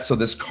this set, so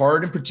this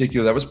card in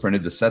particular that was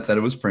printed, the set that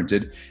it was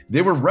printed,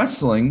 they were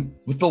wrestling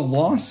with the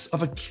loss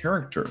of a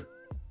character.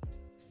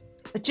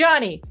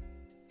 Johnny.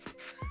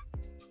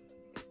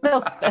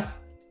 Elspeth.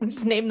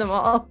 Just name them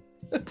all.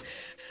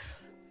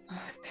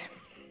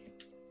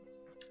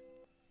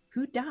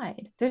 Who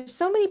died? There's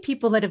so many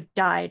people that have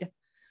died.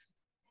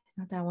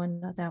 Not that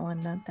one.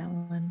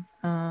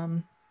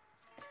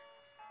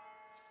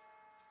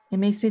 It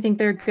makes me think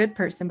they're a good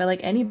person, but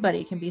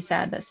anybody can be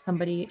sad that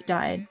somebody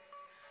died.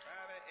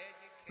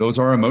 Those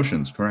are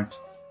emotions, correct?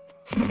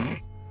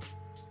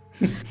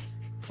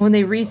 When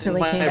they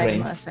recently came back in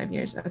the last 5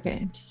 years.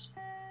 Okay.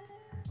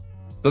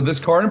 So this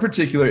card in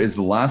particular is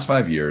the last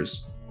 5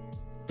 years.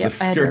 Yep, the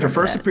character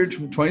first appeared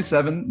in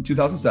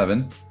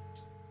 2007,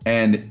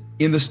 and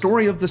in the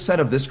story of the set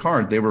of this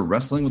card, they were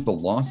wrestling with the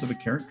loss of a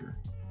character.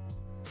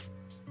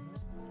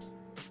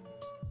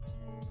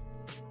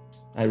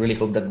 I really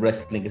hope that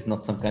wrestling is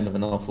not some kind of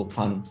an awful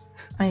pun.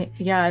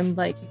 I'm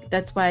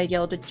that's why I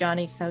yelled at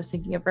Johnny because I was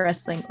thinking of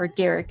wrestling, or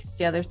Garrick is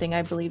the other thing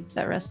I believe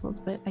that wrestles,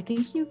 but I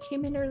think you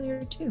came in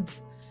earlier too.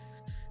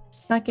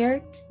 It's not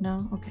Garrick?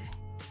 No? Okay.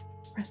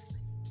 Wrestling.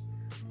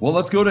 Well,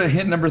 let's go to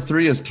hint number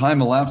 3 as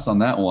time elapsed on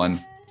that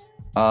one.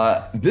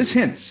 This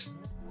hint,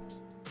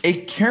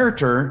 a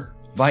character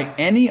by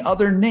any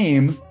other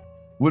name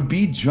would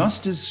be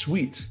just as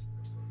sweet.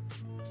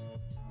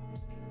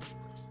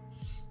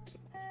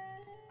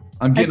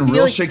 I'm getting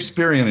real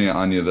Shakespearean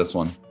on you this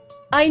one.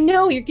 I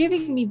know, you're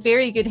giving me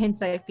very good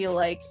hints, I feel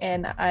like,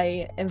 and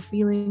I am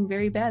feeling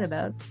very bad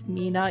about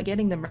me not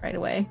getting them right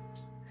away.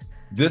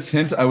 This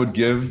hint I would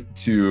give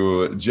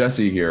to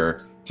Jesse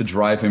here to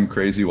drive him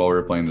crazy while we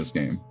were playing this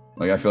game.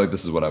 Like, I feel like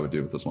this is what I would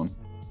do with this one.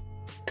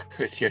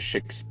 With your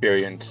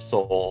Shakespearean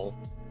soul.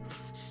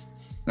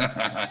 When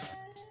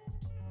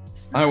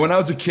I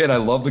was a kid, I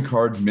loved the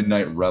card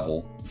Midnight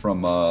Revel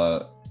from,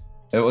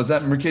 was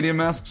that Mercadian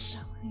Masks?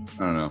 I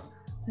don't know.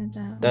 Is it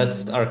that one?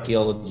 That's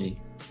archaeology.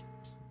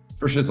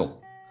 For shizzle.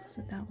 Is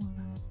it that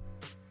one?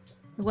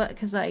 What?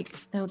 Because like,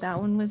 no, that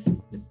one was.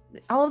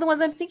 All of the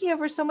ones I'm thinking of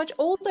were so much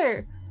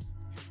older.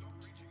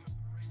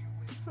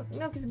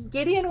 No, because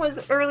Gideon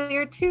was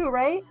earlier too,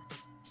 right?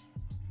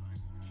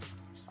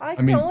 I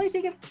can only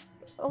think of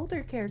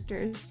older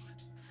characters.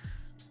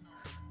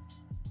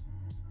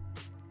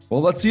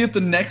 Well, let's see if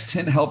the next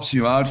hint helps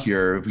you out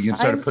here. If we can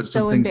start to put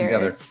some things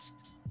together.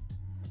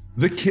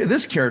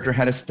 This character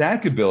had a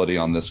static ability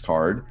on this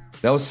card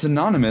that was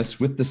synonymous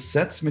with the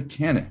set's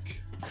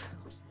mechanic.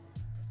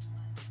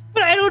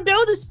 But I don't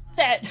know the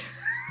set.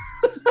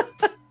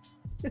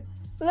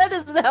 So that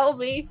doesn't help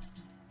me.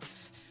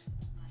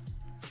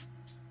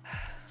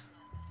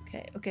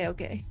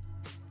 Okay.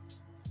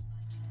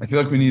 I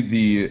feel like we need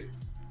the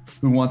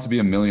Who Wants to Be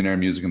a Millionaire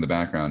music in the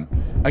background.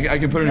 I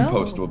can put it in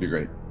post. It will be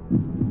great.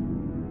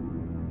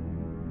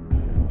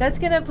 That's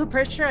going to put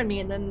pressure on me,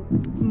 and then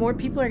more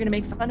people are going to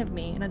make fun of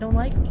me, and I don't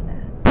like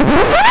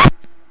that.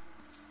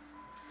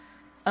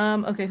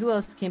 Okay, who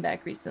else came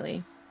back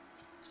recently?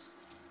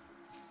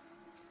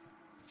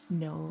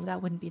 No, that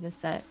wouldn't be the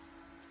set.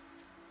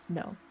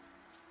 No.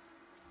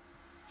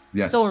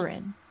 Yes.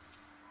 Soren.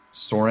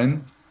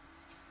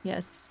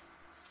 Yes.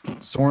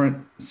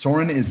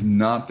 Soren is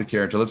not the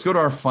character. Let's go to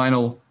our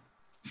final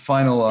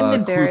I'm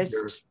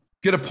embarrassed.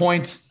 Get a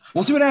point.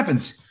 We'll see what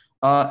happens.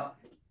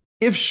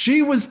 If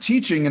she was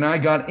teaching and I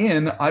got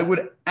in, I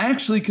would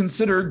actually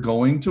consider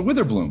going to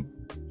Witherbloom.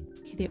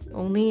 Okay,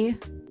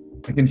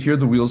 I can hear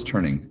the wheels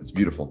turning. It's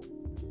beautiful.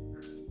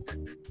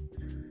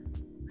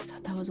 I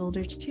thought that was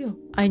older too.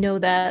 I know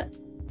that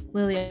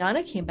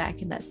Liliana came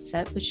back in that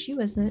set, but she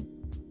wasn't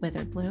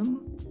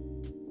Witherbloom.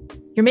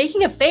 You're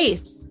making a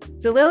face.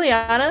 Is it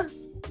Liliana?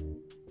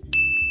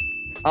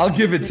 I'll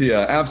give it to you.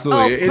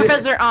 Absolutely.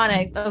 Professor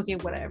Onyx. Okay,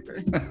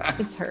 whatever.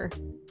 It's her.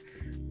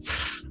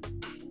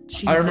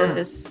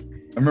 Jesus.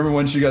 I remember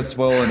when she got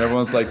spoiled and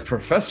everyone's like,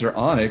 Professor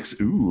Onyx.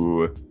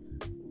 Ooh.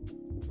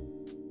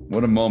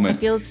 What a moment. I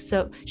feel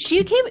so.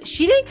 She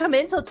didn't come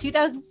in until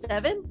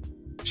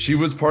 2007? She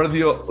was part of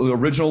the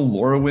original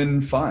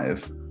Lorwyn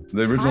 5.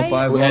 The original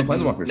 5 with all the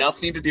Planeswalkers.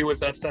 Nothing to do with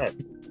that set.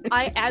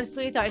 I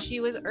absolutely thought she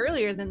was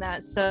earlier than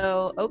that.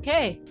 So,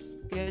 okay.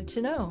 Good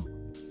to know.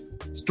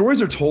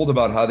 Stories are told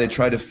about how they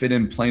tried to fit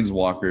in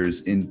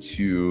Planeswalkers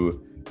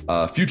into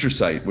Future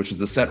Sight, which was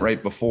the set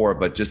right before,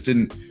 but just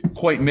didn't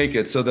quite make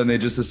it. So then they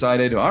just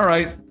decided, all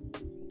right,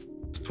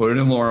 let's put it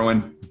in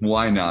Lorwyn.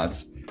 Why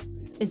not?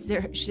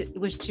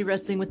 Was she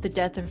wrestling with the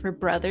death of her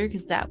brother?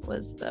 Because that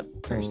was the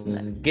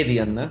person.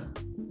 Gideon, no?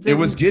 It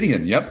was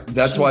Gideon. Yep.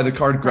 That's why the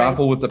card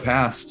Grapple with the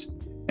Past.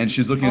 And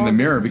she's looking in the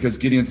mirror because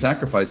Gideon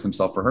sacrificed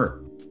himself for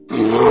her.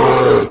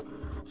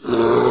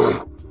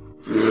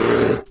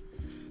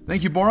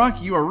 Thank you,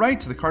 Borak. You are right.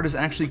 The card is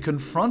actually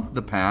Confront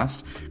the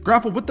Past.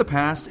 Grapple with the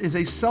Past is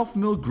a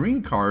self-milled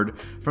green card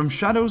from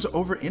Shadows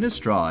over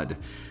Innistrad.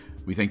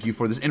 We thank you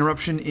for this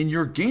interruption in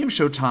your game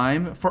show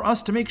time for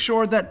us to make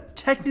sure that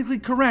technically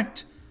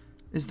correct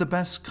is the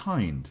best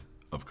kind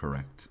of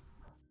correct.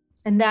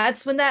 And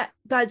that's when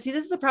see,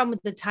 this is the problem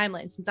with the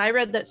timeline. Since I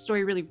read that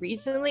story really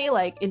recently,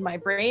 like in my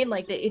brain,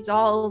 like it's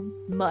all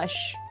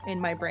mush in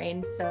my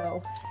brain.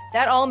 So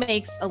that all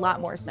makes a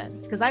lot more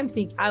sense. Because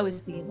I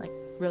was thinking like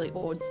really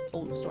old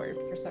story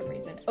for some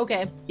reason.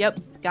 Okay. Yep.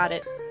 Got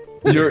it.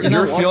 Your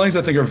feelings,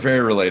 I think, are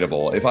very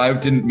relatable. If I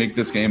didn't make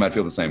this game, I'd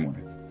feel the same way.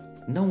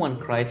 No one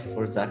cried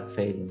for Zach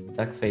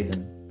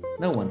Faden.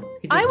 No one.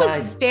 I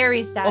was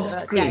very sad about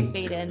Zach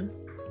Faden.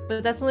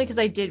 But that's only because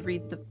I did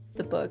read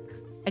the book.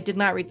 I did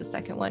not read the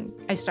second one.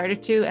 I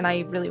started to, and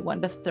I really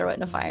wanted to throw it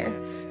in a fire.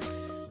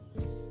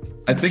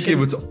 I think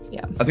it's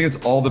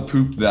all the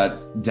poop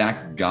that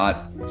Dak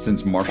got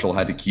since Marshall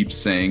had to keep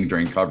saying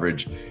during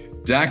coverage,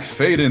 Dak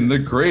Faden, the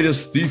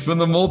greatest thief in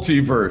the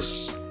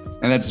multiverse.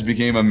 And that just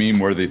became a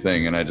meme-worthy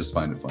thing, and I just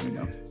find it funny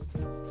now.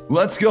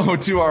 Let's go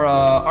to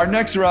our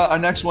next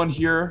one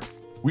here.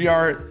 We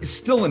are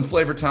still in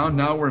Flavortown.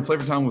 Now we're in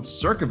Flavortown with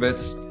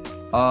Circovitz.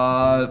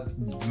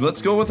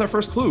 Let's go with our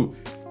first clue.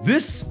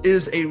 This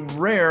is a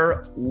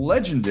rare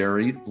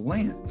legendary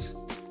land.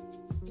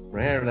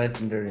 Rare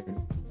legendary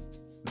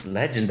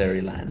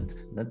land.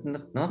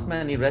 Not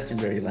many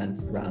legendary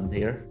lands around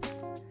here.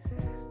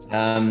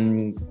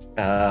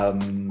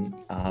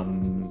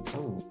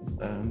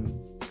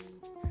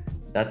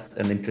 That's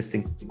an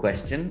interesting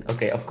question.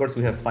 Okay, of course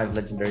we have 5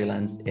 legendary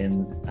lands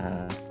in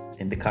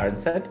the card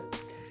set.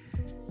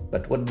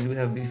 But what did we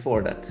have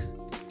before that?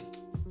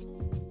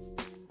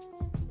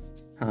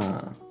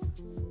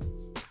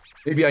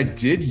 Maybe I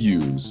did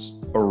use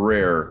a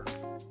rare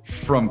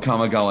from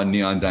Kamigawa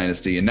Neon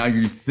Dynasty, and now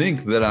you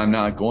think that I'm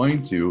not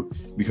going to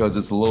because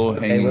it's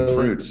low-hanging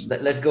fruits.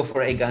 Let's go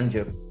for a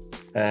Ganjo.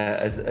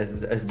 as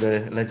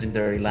the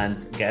legendary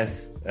land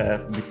guess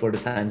before the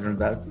time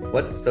runs out.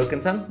 What,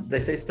 Stoken-san? They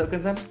say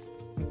Stoken-san?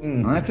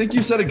 I think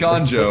you said a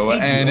Gonjo,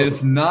 and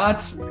it's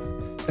not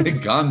a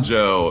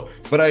Gonjo,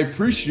 but I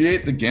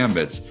appreciate the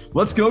gambits.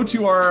 Let's go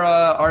to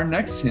our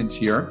next hint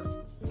here.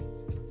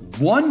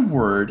 One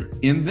word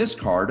in this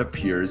card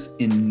appears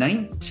in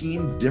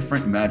 19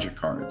 different Magic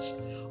cards.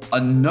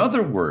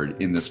 Another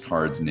word in this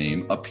card's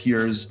name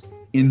appears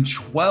in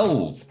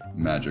 12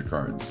 Magic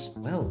cards.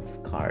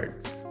 12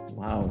 cards.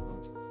 Wow.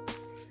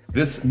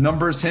 This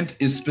numbers hint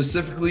is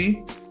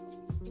specifically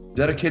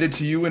dedicated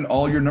to you and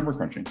all your number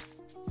crunching.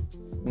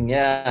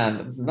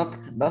 Yeah, not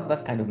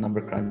that kind of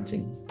number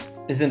crunching.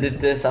 Isn't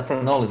it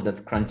Saffron Olive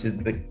that crunches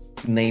the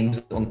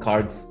names on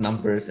cards,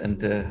 numbers,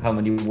 and how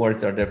many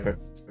words are there per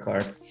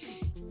card?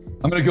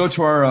 I'm going to go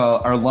to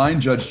our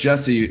line judge,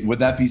 Jesse. Would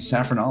that be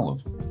Saffron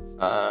Olive?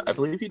 I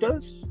believe he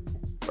does,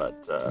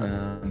 but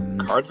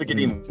cards are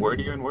getting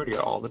wordier and wordier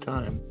all the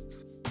time.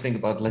 Think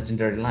about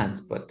legendary lands,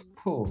 but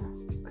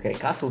okay,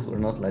 castles were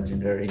not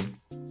legendary.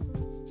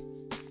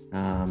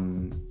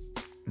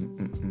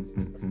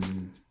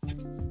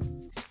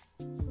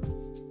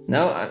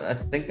 No, I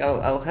think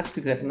I'll have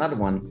to get another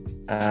one,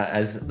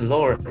 as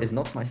lore is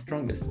not my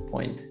strongest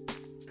point.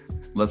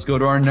 Let's go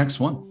to our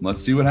next one.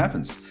 Let's see what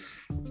happens.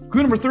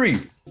 Clue number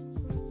 3.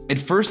 It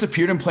first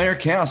appeared in Player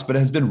Chaos, but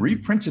has been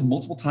reprinted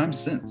multiple times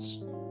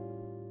since.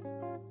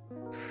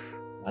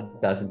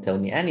 That doesn't tell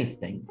me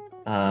anything,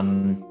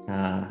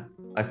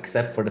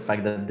 except for the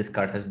fact that this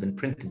card has been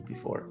printed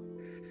before.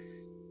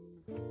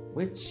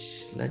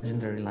 Which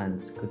legendary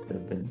lands could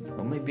have been?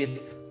 Or maybe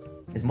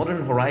is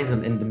Modern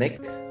Horizon in the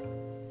mix?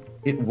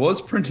 It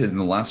was printed in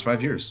the last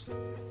 5 years.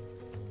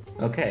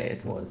 Okay,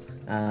 it was.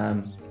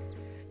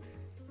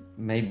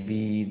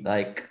 Maybe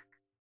like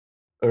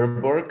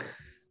Urborg?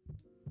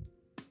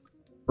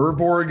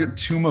 Urborg,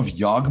 Tomb of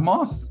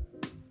Yawgmoth?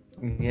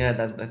 Yeah,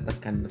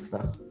 that kind of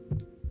stuff.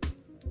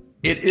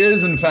 It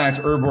is, in fact,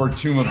 Urborg,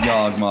 Tomb of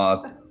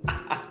Yawgmoth.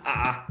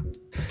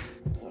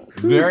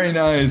 Very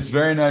nice,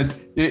 very nice.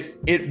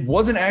 It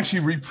wasn't actually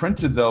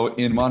reprinted, though,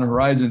 in Modern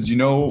Horizons. You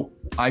know,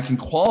 I can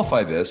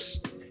qualify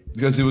this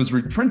because it was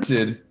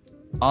reprinted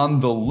on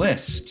the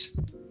list.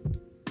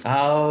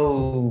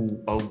 Oh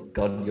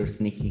God, you're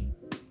sneaky.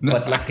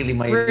 But luckily,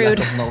 my lack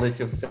of knowledge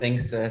of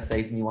things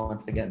saved me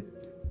once again.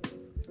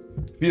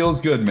 Feels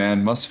good,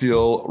 man. Must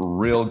feel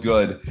real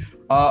good.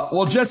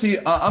 Well, Jesse,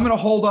 I'm going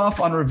to hold off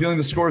on revealing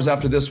the scores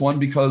after this one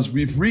because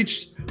we've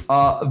reached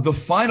the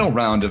final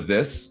round of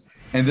this.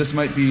 And this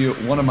might be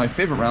one of my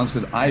favorite rounds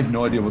because I have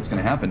no idea what's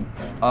going to happen.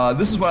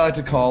 This is what I like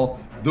to call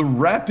the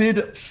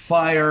rapid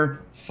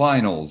fire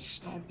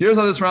finals. Here's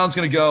how this round's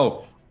going to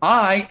go.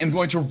 I am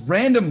going to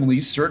randomly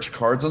search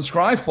cards on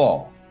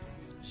Scryfall.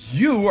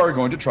 You are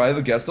going to try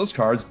to guess those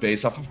cards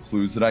based off of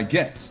clues that I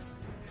get.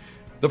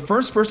 The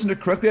first person to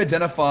correctly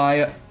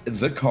identify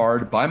the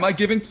card by my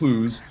given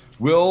clues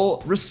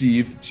will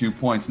receive 2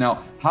 points.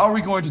 Now, how are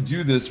we going to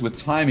do this with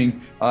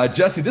timing?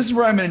 Jesse, this is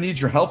where I'm going to need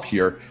your help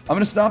here. I'm going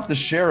to stop the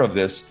share of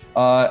this.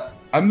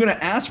 I'm going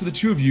to ask for the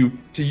two of you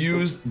to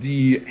use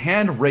the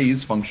hand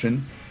raise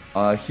function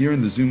here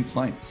in the Zoom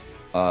client.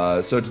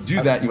 So to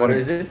do that, you want to...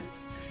 What is it?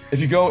 If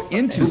you go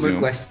into Zoom...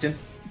 question.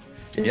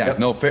 Yeah, Yep.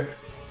 no, fair,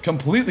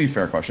 completely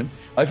fair question.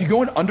 If you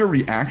go in under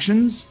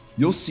reactions,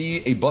 you'll see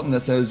a button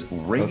that says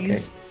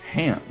raise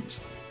hand.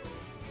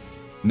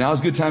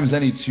 Now's a good time as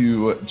any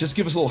to just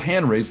give us a little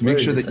hand raise to make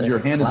sure that your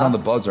hand is on the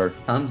buzzer.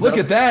 Look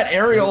at that,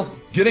 Ariel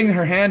getting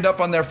her hand up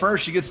on there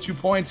first. She gets 2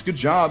 points. Good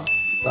job.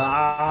 Well,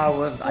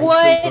 I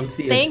What? still don't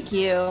see it. Thank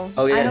you.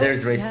 Oh I yeah, don't-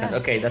 there's raise yeah. hand.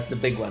 Okay, that's the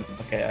big one.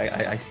 Okay,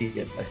 I see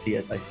it. I see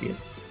it.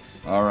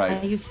 All I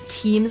right. use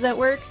Teams at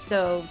work,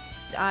 so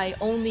I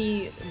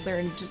only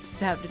learned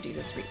how to do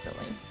this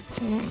recently.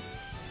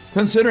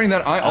 Considering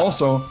that I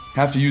also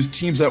have to use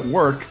Teams at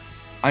work,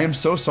 I am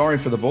so sorry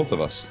for the both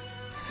of us.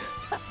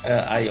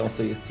 I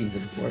also use Teams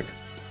at work.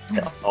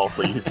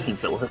 Also use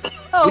Teams at work.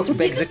 Oh, Which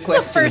begs this the is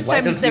question, the first why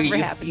time don't it's we ever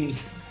use happened,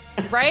 Teams?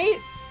 right?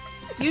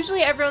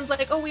 Usually everyone's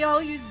like, "Oh, we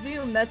all use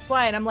Zoom. That's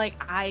why," and I'm like,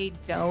 "I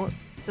don't."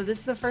 So this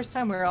is the first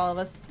time where all of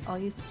us all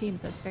use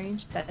Teams.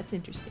 That's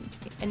interesting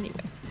to me. Anyway.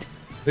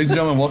 Ladies and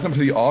gentlemen, welcome to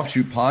the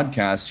Offshoot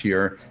podcast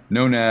here,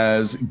 known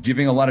as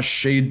giving a lot of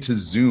shade to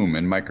Zoom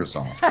and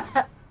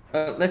Microsoft.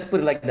 Let's put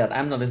it like that.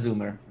 I'm not a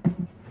Zoomer.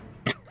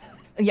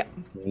 Yeah.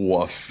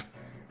 Woof.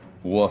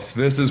 Woof.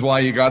 This is why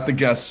you got the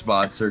guest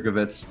spot,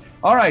 Sirkovitz.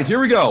 All right, here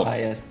we go. Ah,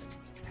 yes.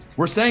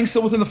 We're staying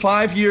still within the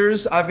 5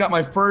 years. I've got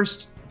my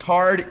first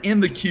card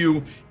in the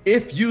queue.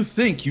 If you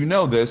think you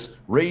know this,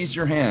 raise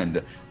your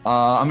hand.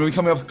 I'm going to be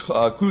coming up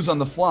with clues on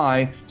the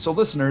fly, so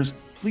listeners,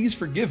 please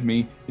forgive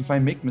me if I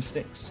make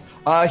mistakes.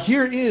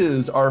 Here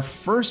is our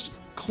first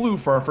clue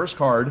for our first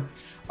card.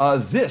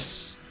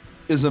 This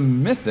is a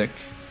mythic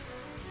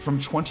from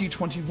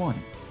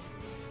 2021.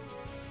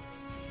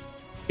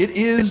 It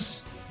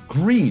is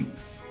green.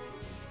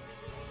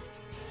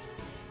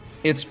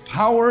 Its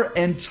power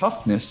and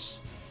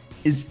toughness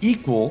is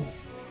equal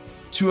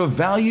to a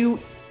value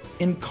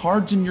in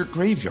cards in your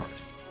graveyard.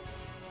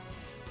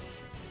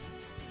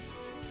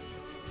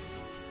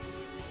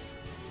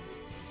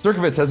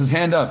 Sturkovitz has his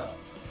hand up.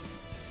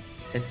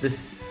 It's this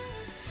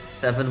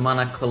 7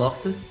 mana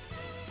Colossus.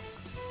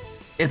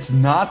 It's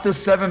not the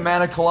 7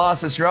 mana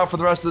Colossus. You're out for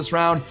the rest of this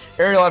round.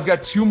 Ariel, I've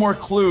got 2 more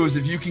clues.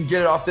 If you can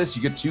get it off this,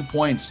 you get 2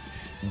 points.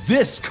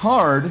 This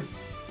card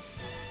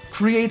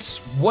creates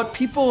what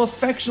people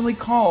affectionately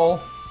call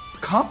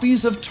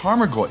copies of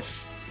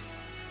Tarmogoyf.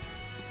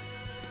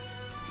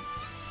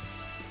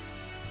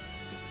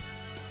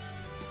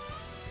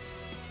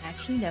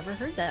 Actually never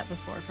heard that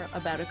before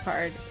about a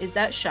card. Is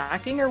that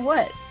shocking or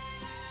what?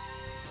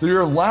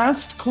 Your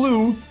last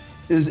clue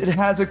is it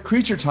has a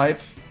creature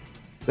type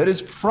that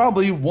is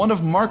probably one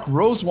of Mark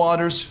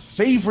Rosewater's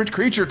favorite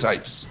creature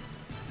types.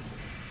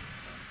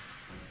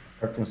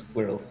 Apart from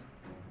squirrels.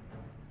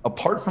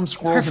 Apart from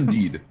squirrels,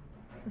 indeed.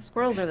 The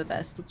squirrels are the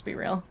best, let's be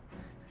real.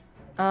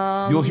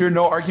 You'll hear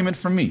no argument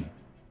from me.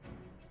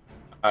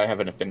 I have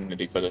an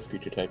affinity for this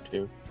creature type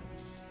too.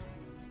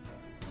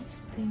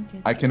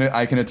 I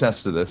can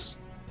attest to this.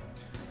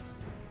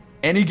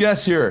 Any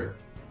guess here?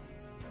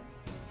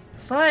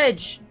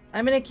 Fudge.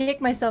 I'm gonna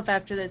kick myself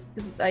after this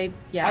because I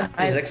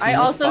actually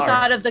also not far.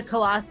 thought of the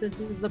Colossus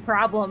as the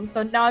problem,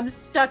 so now I'm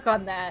stuck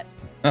on that.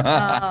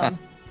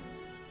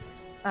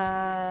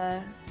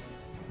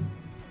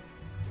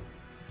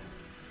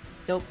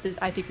 Nope.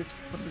 I think this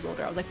one was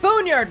older. I was like,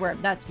 Boneyard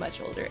Worm. That's much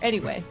older.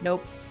 Anyway,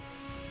 nope.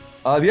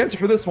 The answer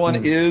for this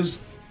one is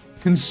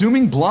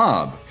Consuming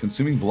Blob.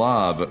 Consuming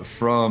Blob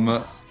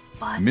from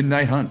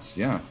Midnight Hunt.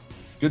 Yeah.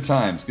 Good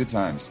times. Good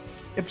times.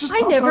 It just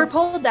I pops never up.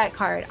 pulled that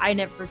card. I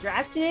never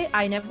drafted it.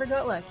 I never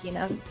got lucky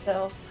enough.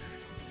 So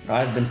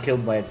I've been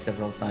killed by it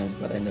several times,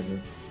 but I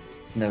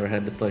never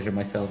had the pleasure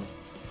myself.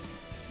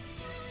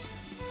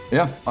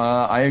 Yeah,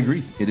 I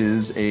agree. It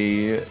is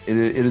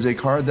a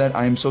card that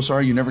I'm so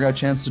sorry you never got a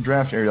chance to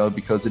draft, Ariel,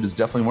 because it is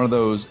definitely one of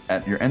those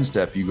at your end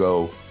step you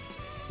go,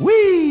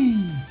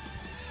 whee!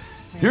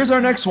 Here's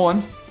our next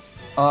one.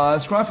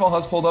 Scryfall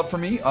has pulled up for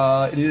me.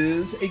 It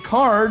is a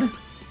card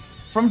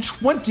from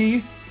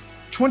 2021.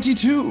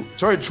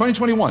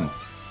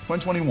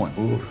 2021.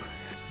 Ooh.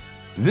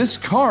 This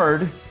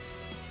card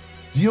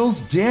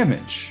deals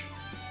damage.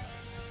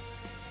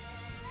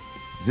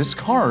 This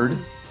card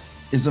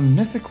is a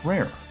mythic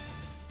rare.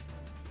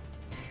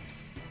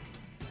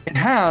 It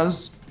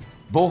has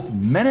both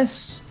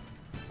menace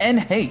and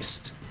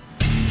haste.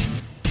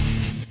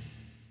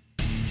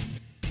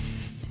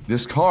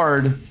 This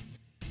card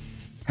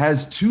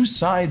has 2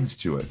 sides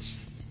to it.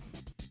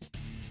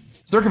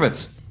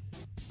 Sturkovitz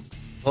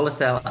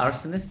Volatile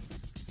Arsonist?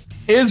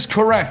 is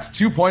correct.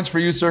 2 points for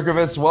you,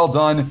 Sturkovitz. Well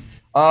done.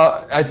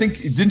 I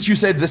think, didn't you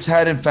say this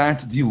had, in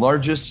fact, the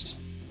largest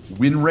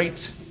win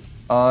rate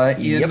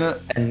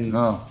Yep.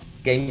 And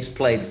games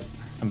played.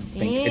 I'm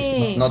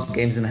thinking it's not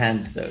games in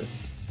hand, though.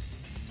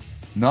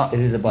 It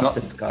is a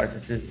busted card.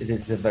 It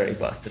is a very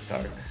busted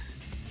card.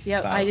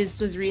 Yep, Wow. I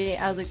just was reading.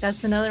 I was like,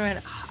 that's another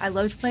one. I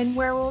loved playing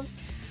werewolves.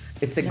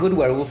 It's a good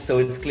werewolf, so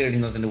it's clearly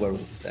not in the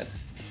werewolf set.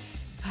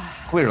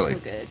 Clearly. So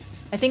good.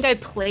 I think I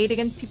played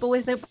against people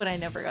with it, but I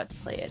never got to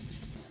play it.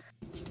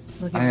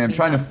 I'm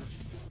trying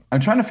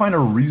to find a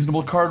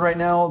reasonable card right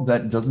now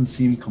that doesn't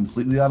seem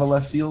completely out of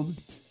left field.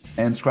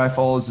 And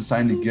Scryfall is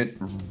deciding to get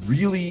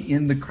really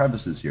in the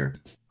crevices here.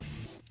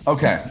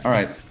 Okay, all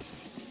right.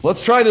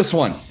 Let's try this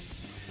one.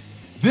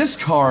 This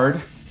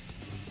card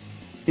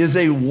is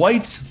a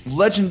white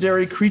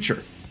legendary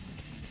creature.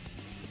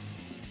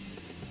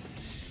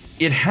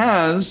 It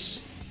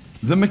has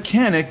the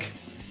mechanic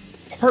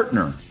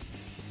Partner.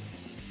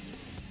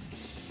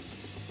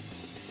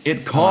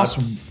 It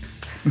costs...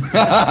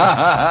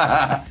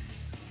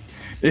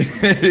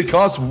 it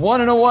costs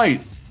 1 and a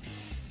white.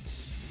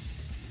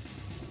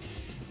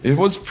 It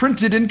was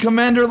printed in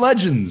Commander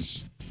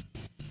Legends.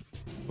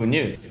 Who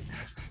knew?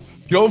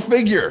 Go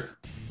figure.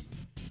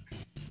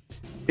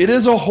 It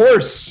is a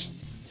horse.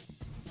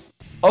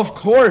 Of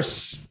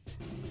course.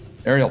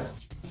 Ariel.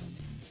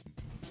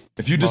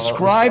 If you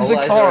describe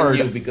the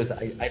card... Because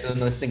I don't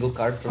know a single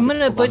card from... I'm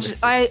gonna butcher...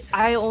 I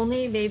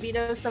only maybe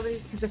know some of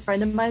these because a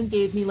friend of mine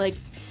gave me like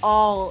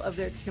all of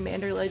their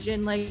Commander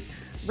Legend like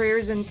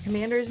rares and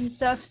commanders and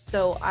stuff.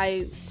 So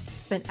I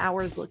spent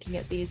hours looking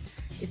at these.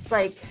 It's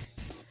like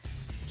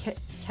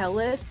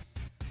Kelith. Is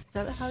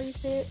that how you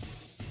say it?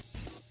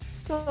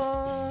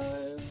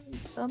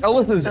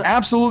 Kelith is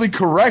absolutely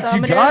correct.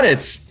 You got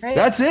it. Right?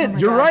 That's it. Oh my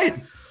You're God.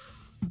 right.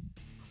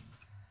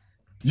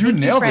 You Thank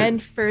nailed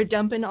friend, it. for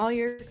dumping all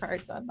your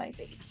cards on my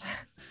face.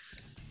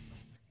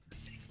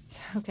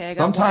 Perfect. Okay, I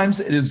got Sometimes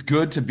one. it is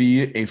good to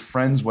be a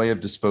friend's way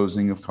of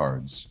disposing of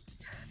cards.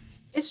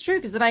 It's true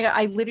because then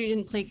I literally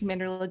didn't play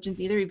Commander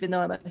Legends either, even though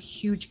I'm a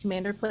huge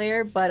Commander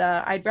player. But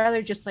I'd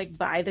rather just like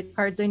buy the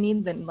cards I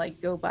need than like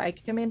go buy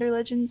Commander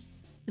Legends.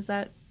 Is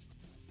that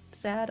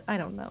sad? I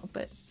don't know,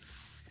 but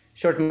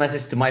Short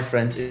message to my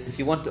friends: if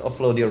you want to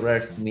offload your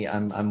rares to me,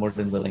 I'm more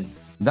than willing.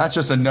 That's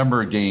just a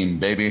number game,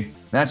 baby.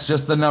 That's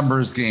just the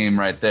numbers game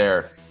right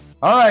there.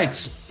 All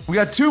right, we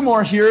got 2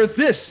 more here.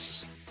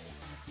 This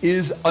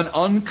is an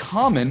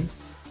uncommon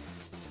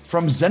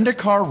from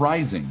Zendikar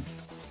Rising.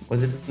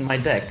 Was it in my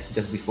deck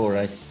just before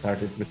I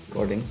started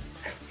recording?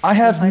 I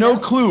have no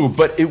clue,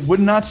 but it would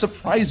not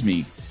surprise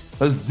me.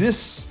 Does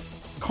this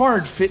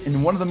card fit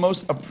in one of the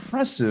most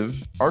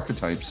oppressive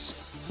archetypes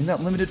in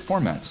that limited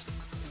format,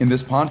 in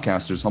this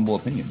podcaster's humble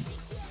opinion?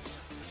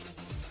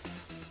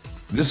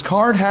 This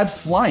card had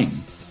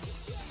flying.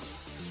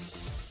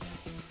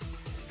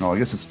 No, I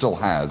guess it still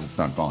has. It's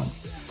not gone.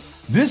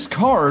 This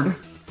card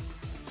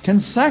can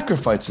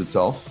sacrifice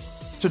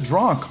itself to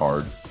draw a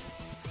card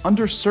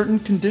under certain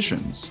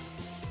conditions.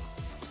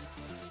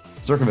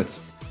 Zerkovitz.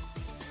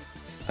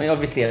 I mean,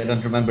 obviously, I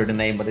don't remember the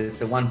name, but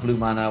it's a 1 blue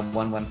mana,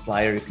 1/1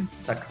 flyer. You can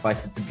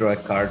sacrifice it to draw a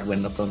card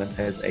when the opponent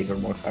has 8 or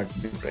more cards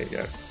in the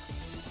graveyard.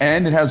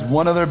 And it has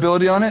one other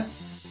ability on it.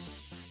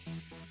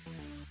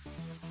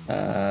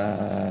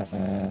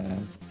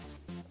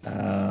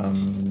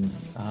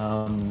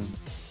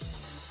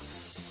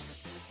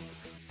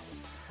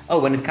 Oh,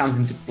 when it comes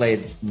into play,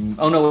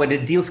 when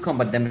it deals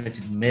combat damage,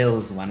 it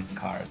mills 1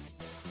 card.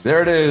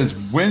 There it is.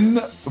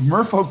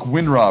 Merfolk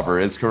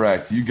Windrobber is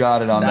correct. You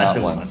got it on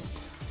that one.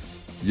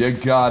 You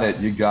got it.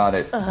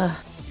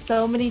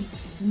 So many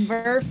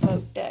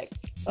Merfolk decks.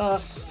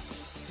 Ugh.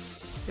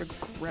 They're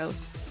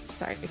gross.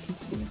 Sorry,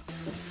 continue.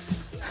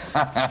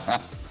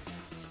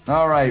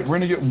 All right, we're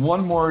going to get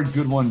one more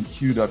good one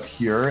queued up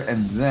here,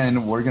 and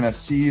then we're going to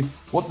see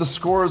what the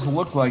scores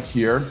look like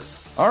here.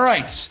 All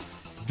right,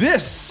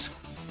 this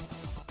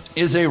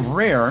is a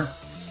rare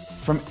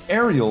from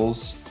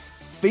Ariel's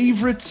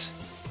favorite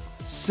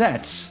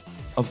set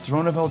of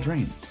Throne of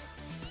Eldraine.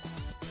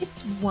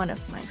 It's one of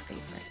my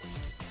favorites.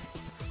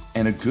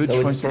 And a good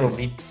so choice. So it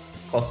probably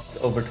costs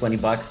over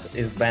 $20,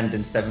 is banned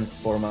in 7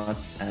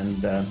 formats,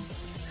 and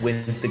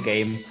wins the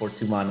game for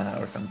 2 mana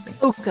or something.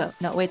 Oko.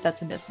 No, wait,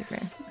 that's a mythic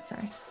rare.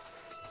 Sorry.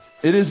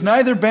 It is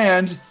neither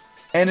banned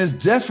and is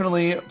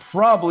definitely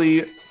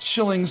probably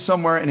chilling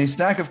somewhere in a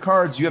stack of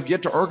cards you have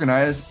yet to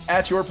organize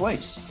at your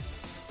place.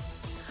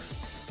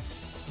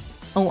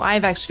 Oh,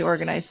 I've actually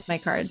organized my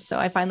cards, so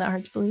I find that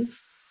hard to believe.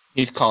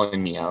 He's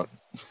calling me out.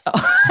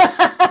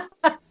 Oh.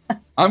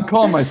 I'm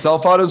calling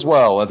myself out as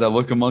well as I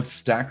look amongst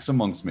stacks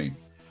amongst me.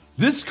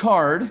 This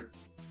card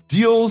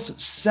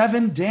deals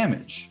 7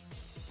 damage.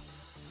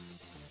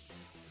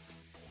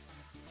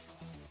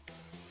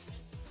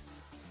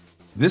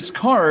 This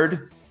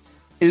card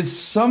is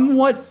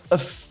somewhat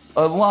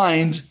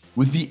aligned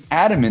with the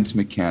Adamant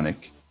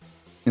mechanic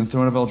in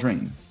Throne of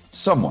Eldraine.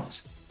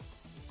 Somewhat.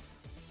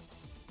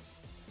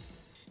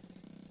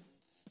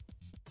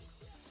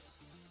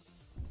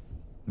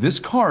 This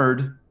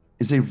card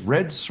is a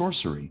red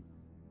sorcery.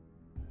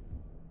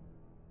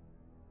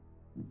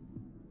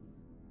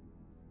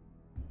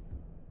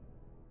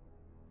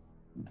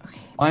 Okay,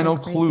 Final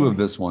clue of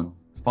this one.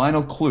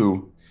 Final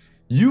clue.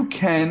 You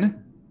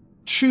can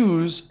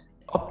choose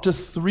up to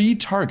 3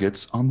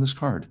 targets on this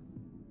card.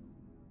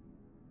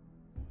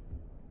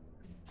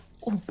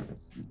 Oh.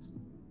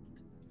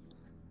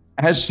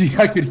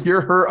 I could hear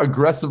her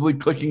aggressively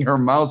clicking her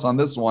mouse on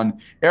this one.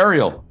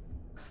 Ariel.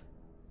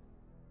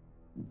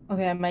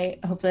 Okay, I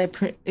might. Hopefully,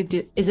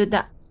 is it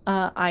the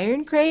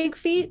Irencrag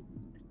feat?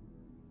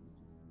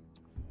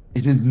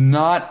 It is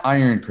not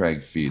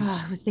Irencrag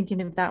feats. I was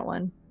thinking of that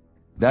one.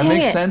 That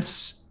makes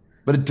sense,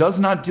 but it does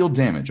not deal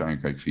damage,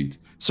 Irencrag feat.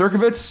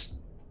 Zerkovitz?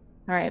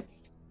 All right.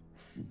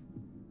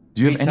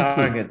 Do you have 3 any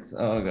targets?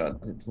 Oh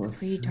god, it was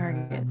 3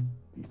 targets.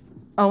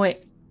 Oh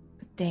wait,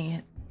 dang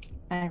it!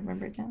 I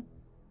remembered now.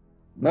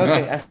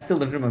 Okay, I still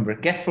don't remember.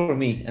 Guess for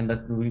me, and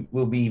that we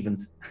will be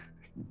evens.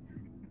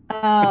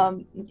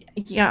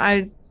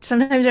 Yeah,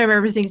 sometimes I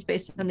remember things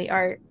based on the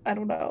art. I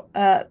don't know.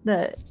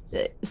 The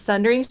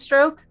Sundering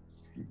Stroke,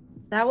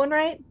 that one,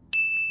 right?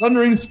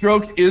 Thundering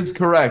Stroke is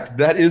correct.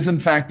 That is, in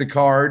fact, the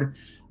card.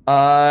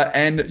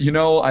 And,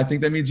 I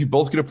think that means you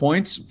both get a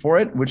point for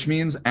it, which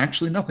means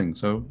actually nothing.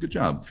 So good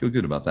job. Feel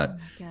good about that.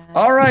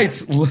 All right.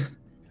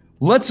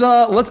 Let's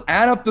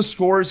add up the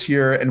scores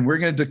here, and we're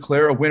going to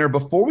declare a winner.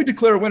 Before we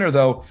declare a winner,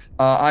 though,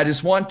 I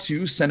just want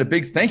to send a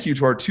big thank you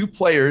to our 2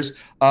 players,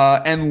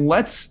 and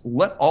let's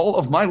let all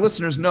of my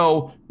listeners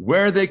know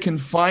where they can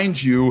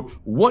find you,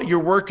 what you're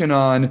working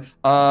on.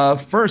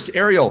 First,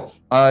 Ariel,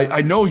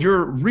 I know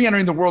you're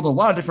re-entering the world in a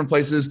lot of different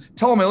places.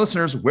 Tell all my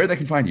listeners where they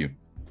can find you.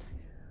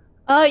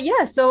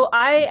 Yeah, so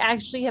I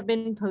actually have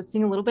been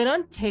posting a little bit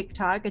on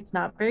TikTok. It's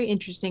not very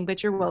interesting,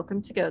 but you're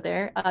welcome to go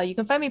there. You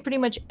can find me pretty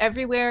much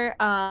everywhere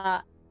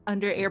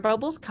under Air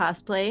Bubbles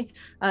Cosplay.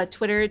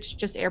 Twitter, it's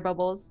just Air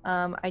Bubbles.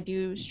 I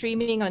do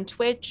streaming on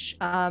Twitch.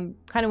 Kind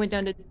of went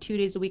down to 2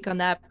 days a week on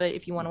that, but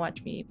if you want to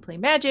watch me play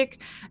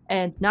Magic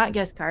and not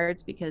guess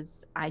cards,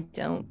 because I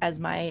don't,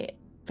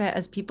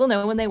 as people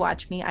know when they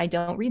watch me, I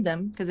don't read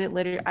them because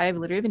I have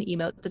literally an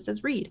emote that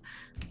says read.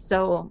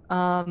 So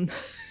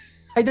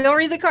I don't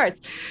read the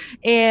cards,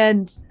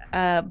 and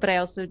but I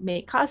also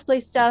make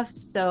cosplay stuff.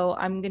 So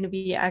I'm going to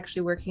be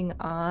actually working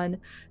on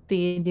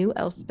the new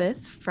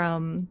Elspeth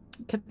from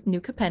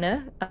New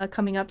Capenna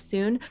coming up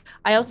soon.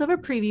 I also have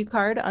a preview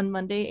card on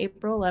Monday,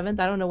 April 11th.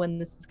 I don't know when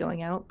this is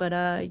going out,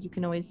 but you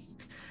can always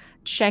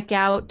check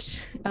out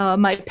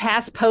my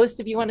past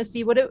post if you want to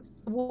see what it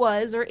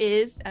was or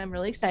is. I'm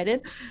really excited,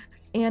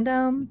 and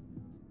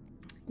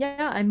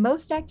yeah, I'm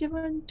most active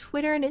on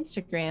Twitter and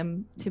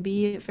Instagram, to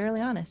be fairly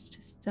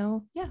honest.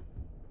 So yeah,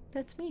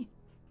 that's me.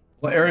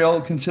 Well,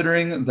 Ariel,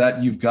 considering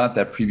that you've got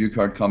that preview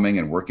card coming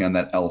and working on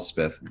that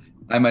Elspeth,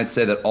 I might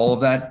say that all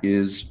of that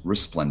is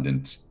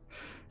resplendent.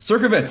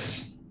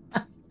 Circovitz.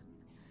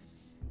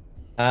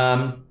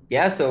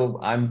 Yeah,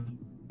 so I'm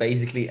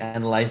basically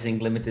analyzing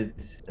limited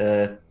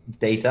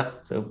data,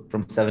 so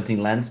from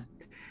 17 lands.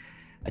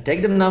 I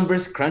take the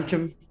numbers, crunch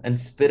them, and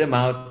spit them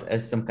out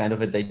as some kind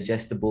of a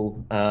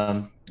digestible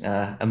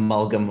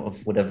amalgam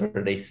of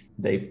whatever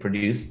they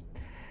produce.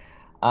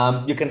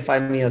 You can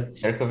find me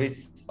as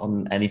Cerkovitz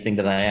on anything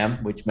that I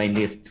am, which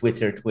mainly is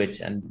Twitter, Twitch,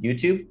 and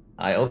YouTube.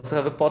 I also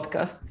have a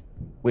podcast,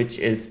 which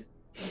is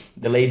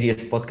the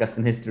laziest podcast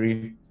in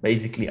history.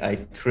 Basically, I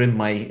trim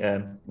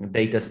my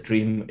data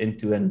stream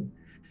into an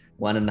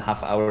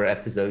 1.5 hour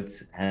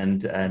episodes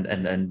and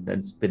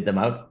spit them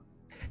out.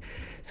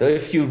 So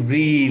if you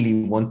really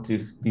want to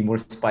be more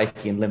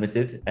spiky and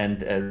limited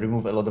and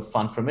remove a lot of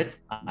fun from it,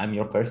 I'm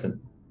your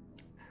person.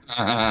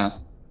 I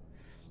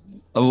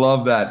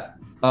love that.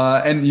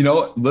 And,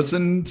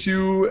 listen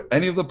to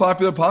any of the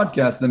popular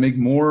podcasts that make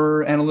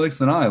more analytics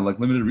than I, like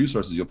Limited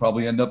Resources. You'll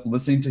probably end up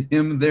listening to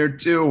him there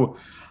too.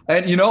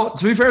 And,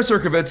 to be fair,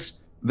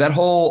 Circovitz, that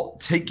whole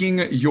taking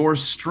your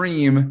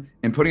stream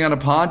and putting on a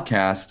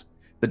podcast,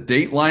 the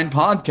Dateline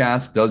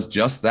podcast does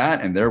just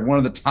that, and they're one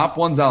of the top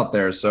ones out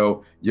there.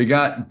 So you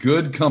got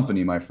good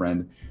company, my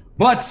friend.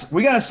 But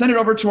we got to send it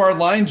over to our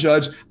line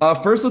judge.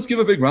 First, let's give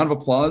a big round of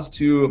applause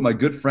to my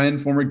good friend,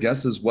 former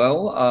guest as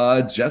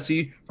well,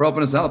 Jesse, for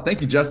helping us out.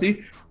 Thank you,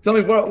 Jesse. Tell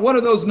me, what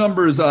are those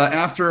numbers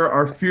after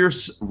our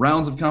fierce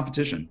rounds of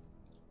competition?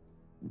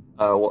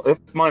 Well,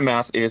 if my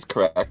math is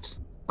correct,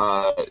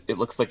 it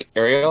looks like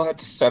Ariel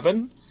had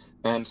 7,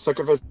 and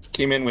Circovitz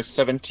came in with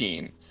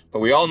 17. But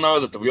we all know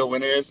that the real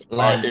winner is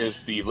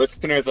the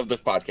listeners of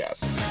this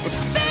podcast.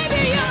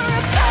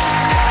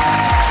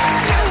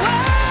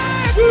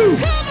 Woo!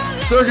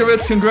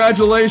 Circovitz,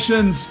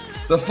 congratulations.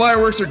 The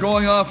fireworks are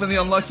going off in the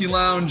Unlucky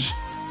Lounge.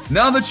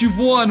 Now that you've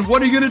won,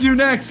 what are you going to do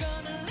next?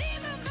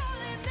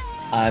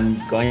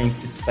 I'm going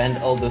to spend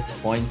all those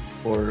points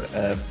for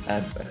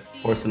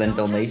Porcelain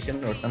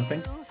Dalmatian or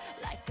something.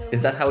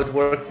 Is that how it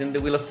worked in the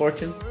Wheel of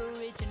Fortune?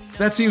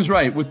 That seems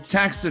right, with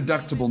tax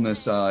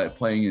deductibleness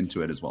playing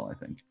into it as well, I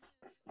think.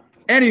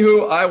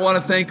 Anywho, I want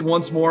to thank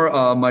once more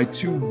my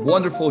 2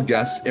 wonderful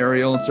guests,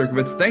 Ariel and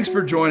Circovitz. Thanks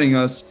for joining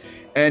us.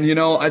 And,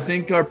 I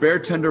think our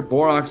bartender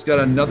Borok's got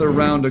another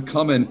round of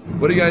coming.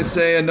 What do you guys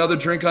say? Another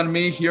drink on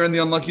me here in the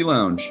Unlucky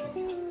Lounge?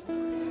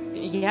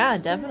 Yeah,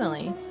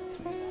 definitely.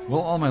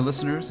 Well, all my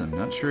listeners, I'm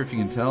not sure if you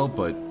can tell,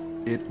 but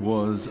it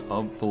was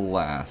a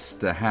blast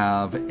to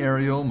have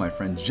Ariel, my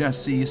friend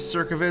Jesse,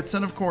 Circovitz,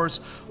 and of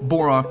course,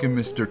 Borok and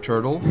Mr.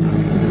 Turtle.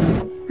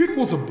 It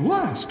was a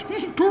blast,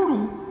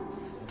 Turtle.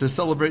 To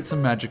celebrate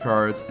some magic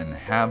cards and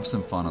have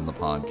some fun on the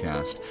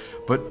podcast.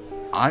 But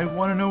I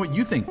want to know what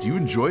you think. Do you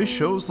enjoy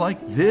shows like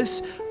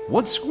this?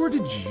 What score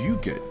did you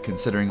get,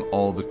 considering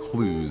all the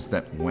clues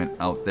that went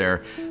out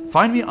there?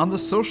 Find me on the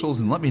socials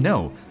and let me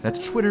know. That's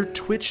Twitter,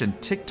 Twitch,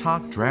 and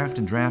TikTok, Draft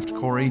and Draft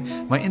Corey.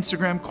 My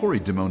Instagram,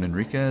 Corey Damone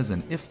Enriquez.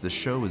 And if the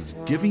show is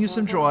giving you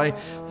some joy,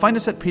 find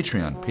us at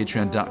Patreon,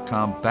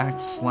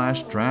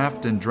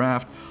 patreon.com/draft and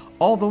draft.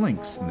 All the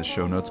links in the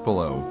show notes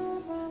below.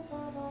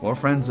 Well,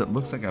 friends, it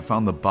looks like I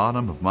found the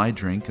bottom of my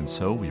drink, and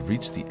so we've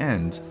reached the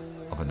end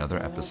of another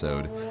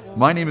episode.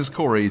 My name is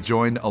Corey,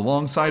 joined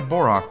alongside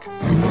Borok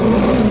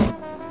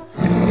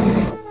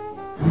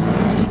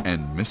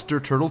and Mr.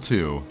 Turtle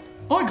 2.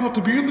 I got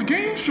to be in the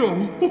game show.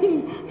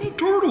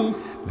 Turtle.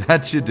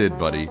 That you did,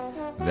 buddy.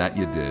 That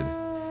you did.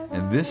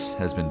 And this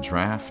has been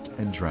Draft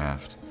and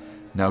Draft.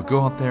 Now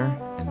go out there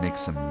and make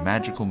some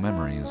magical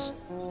memories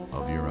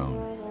of your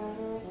own.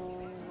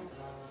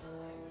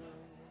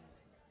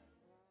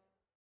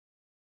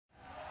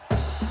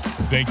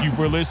 Thank you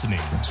for listening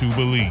to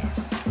Believe.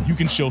 You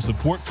can show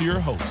support to your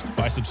host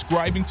by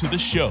subscribing to the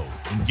show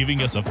and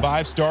giving us a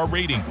 5-star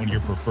rating on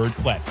your preferred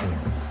platform.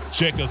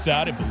 Check us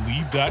out at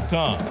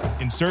Believe.com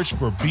and search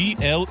for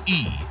BLEAV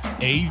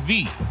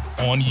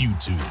on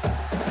YouTube.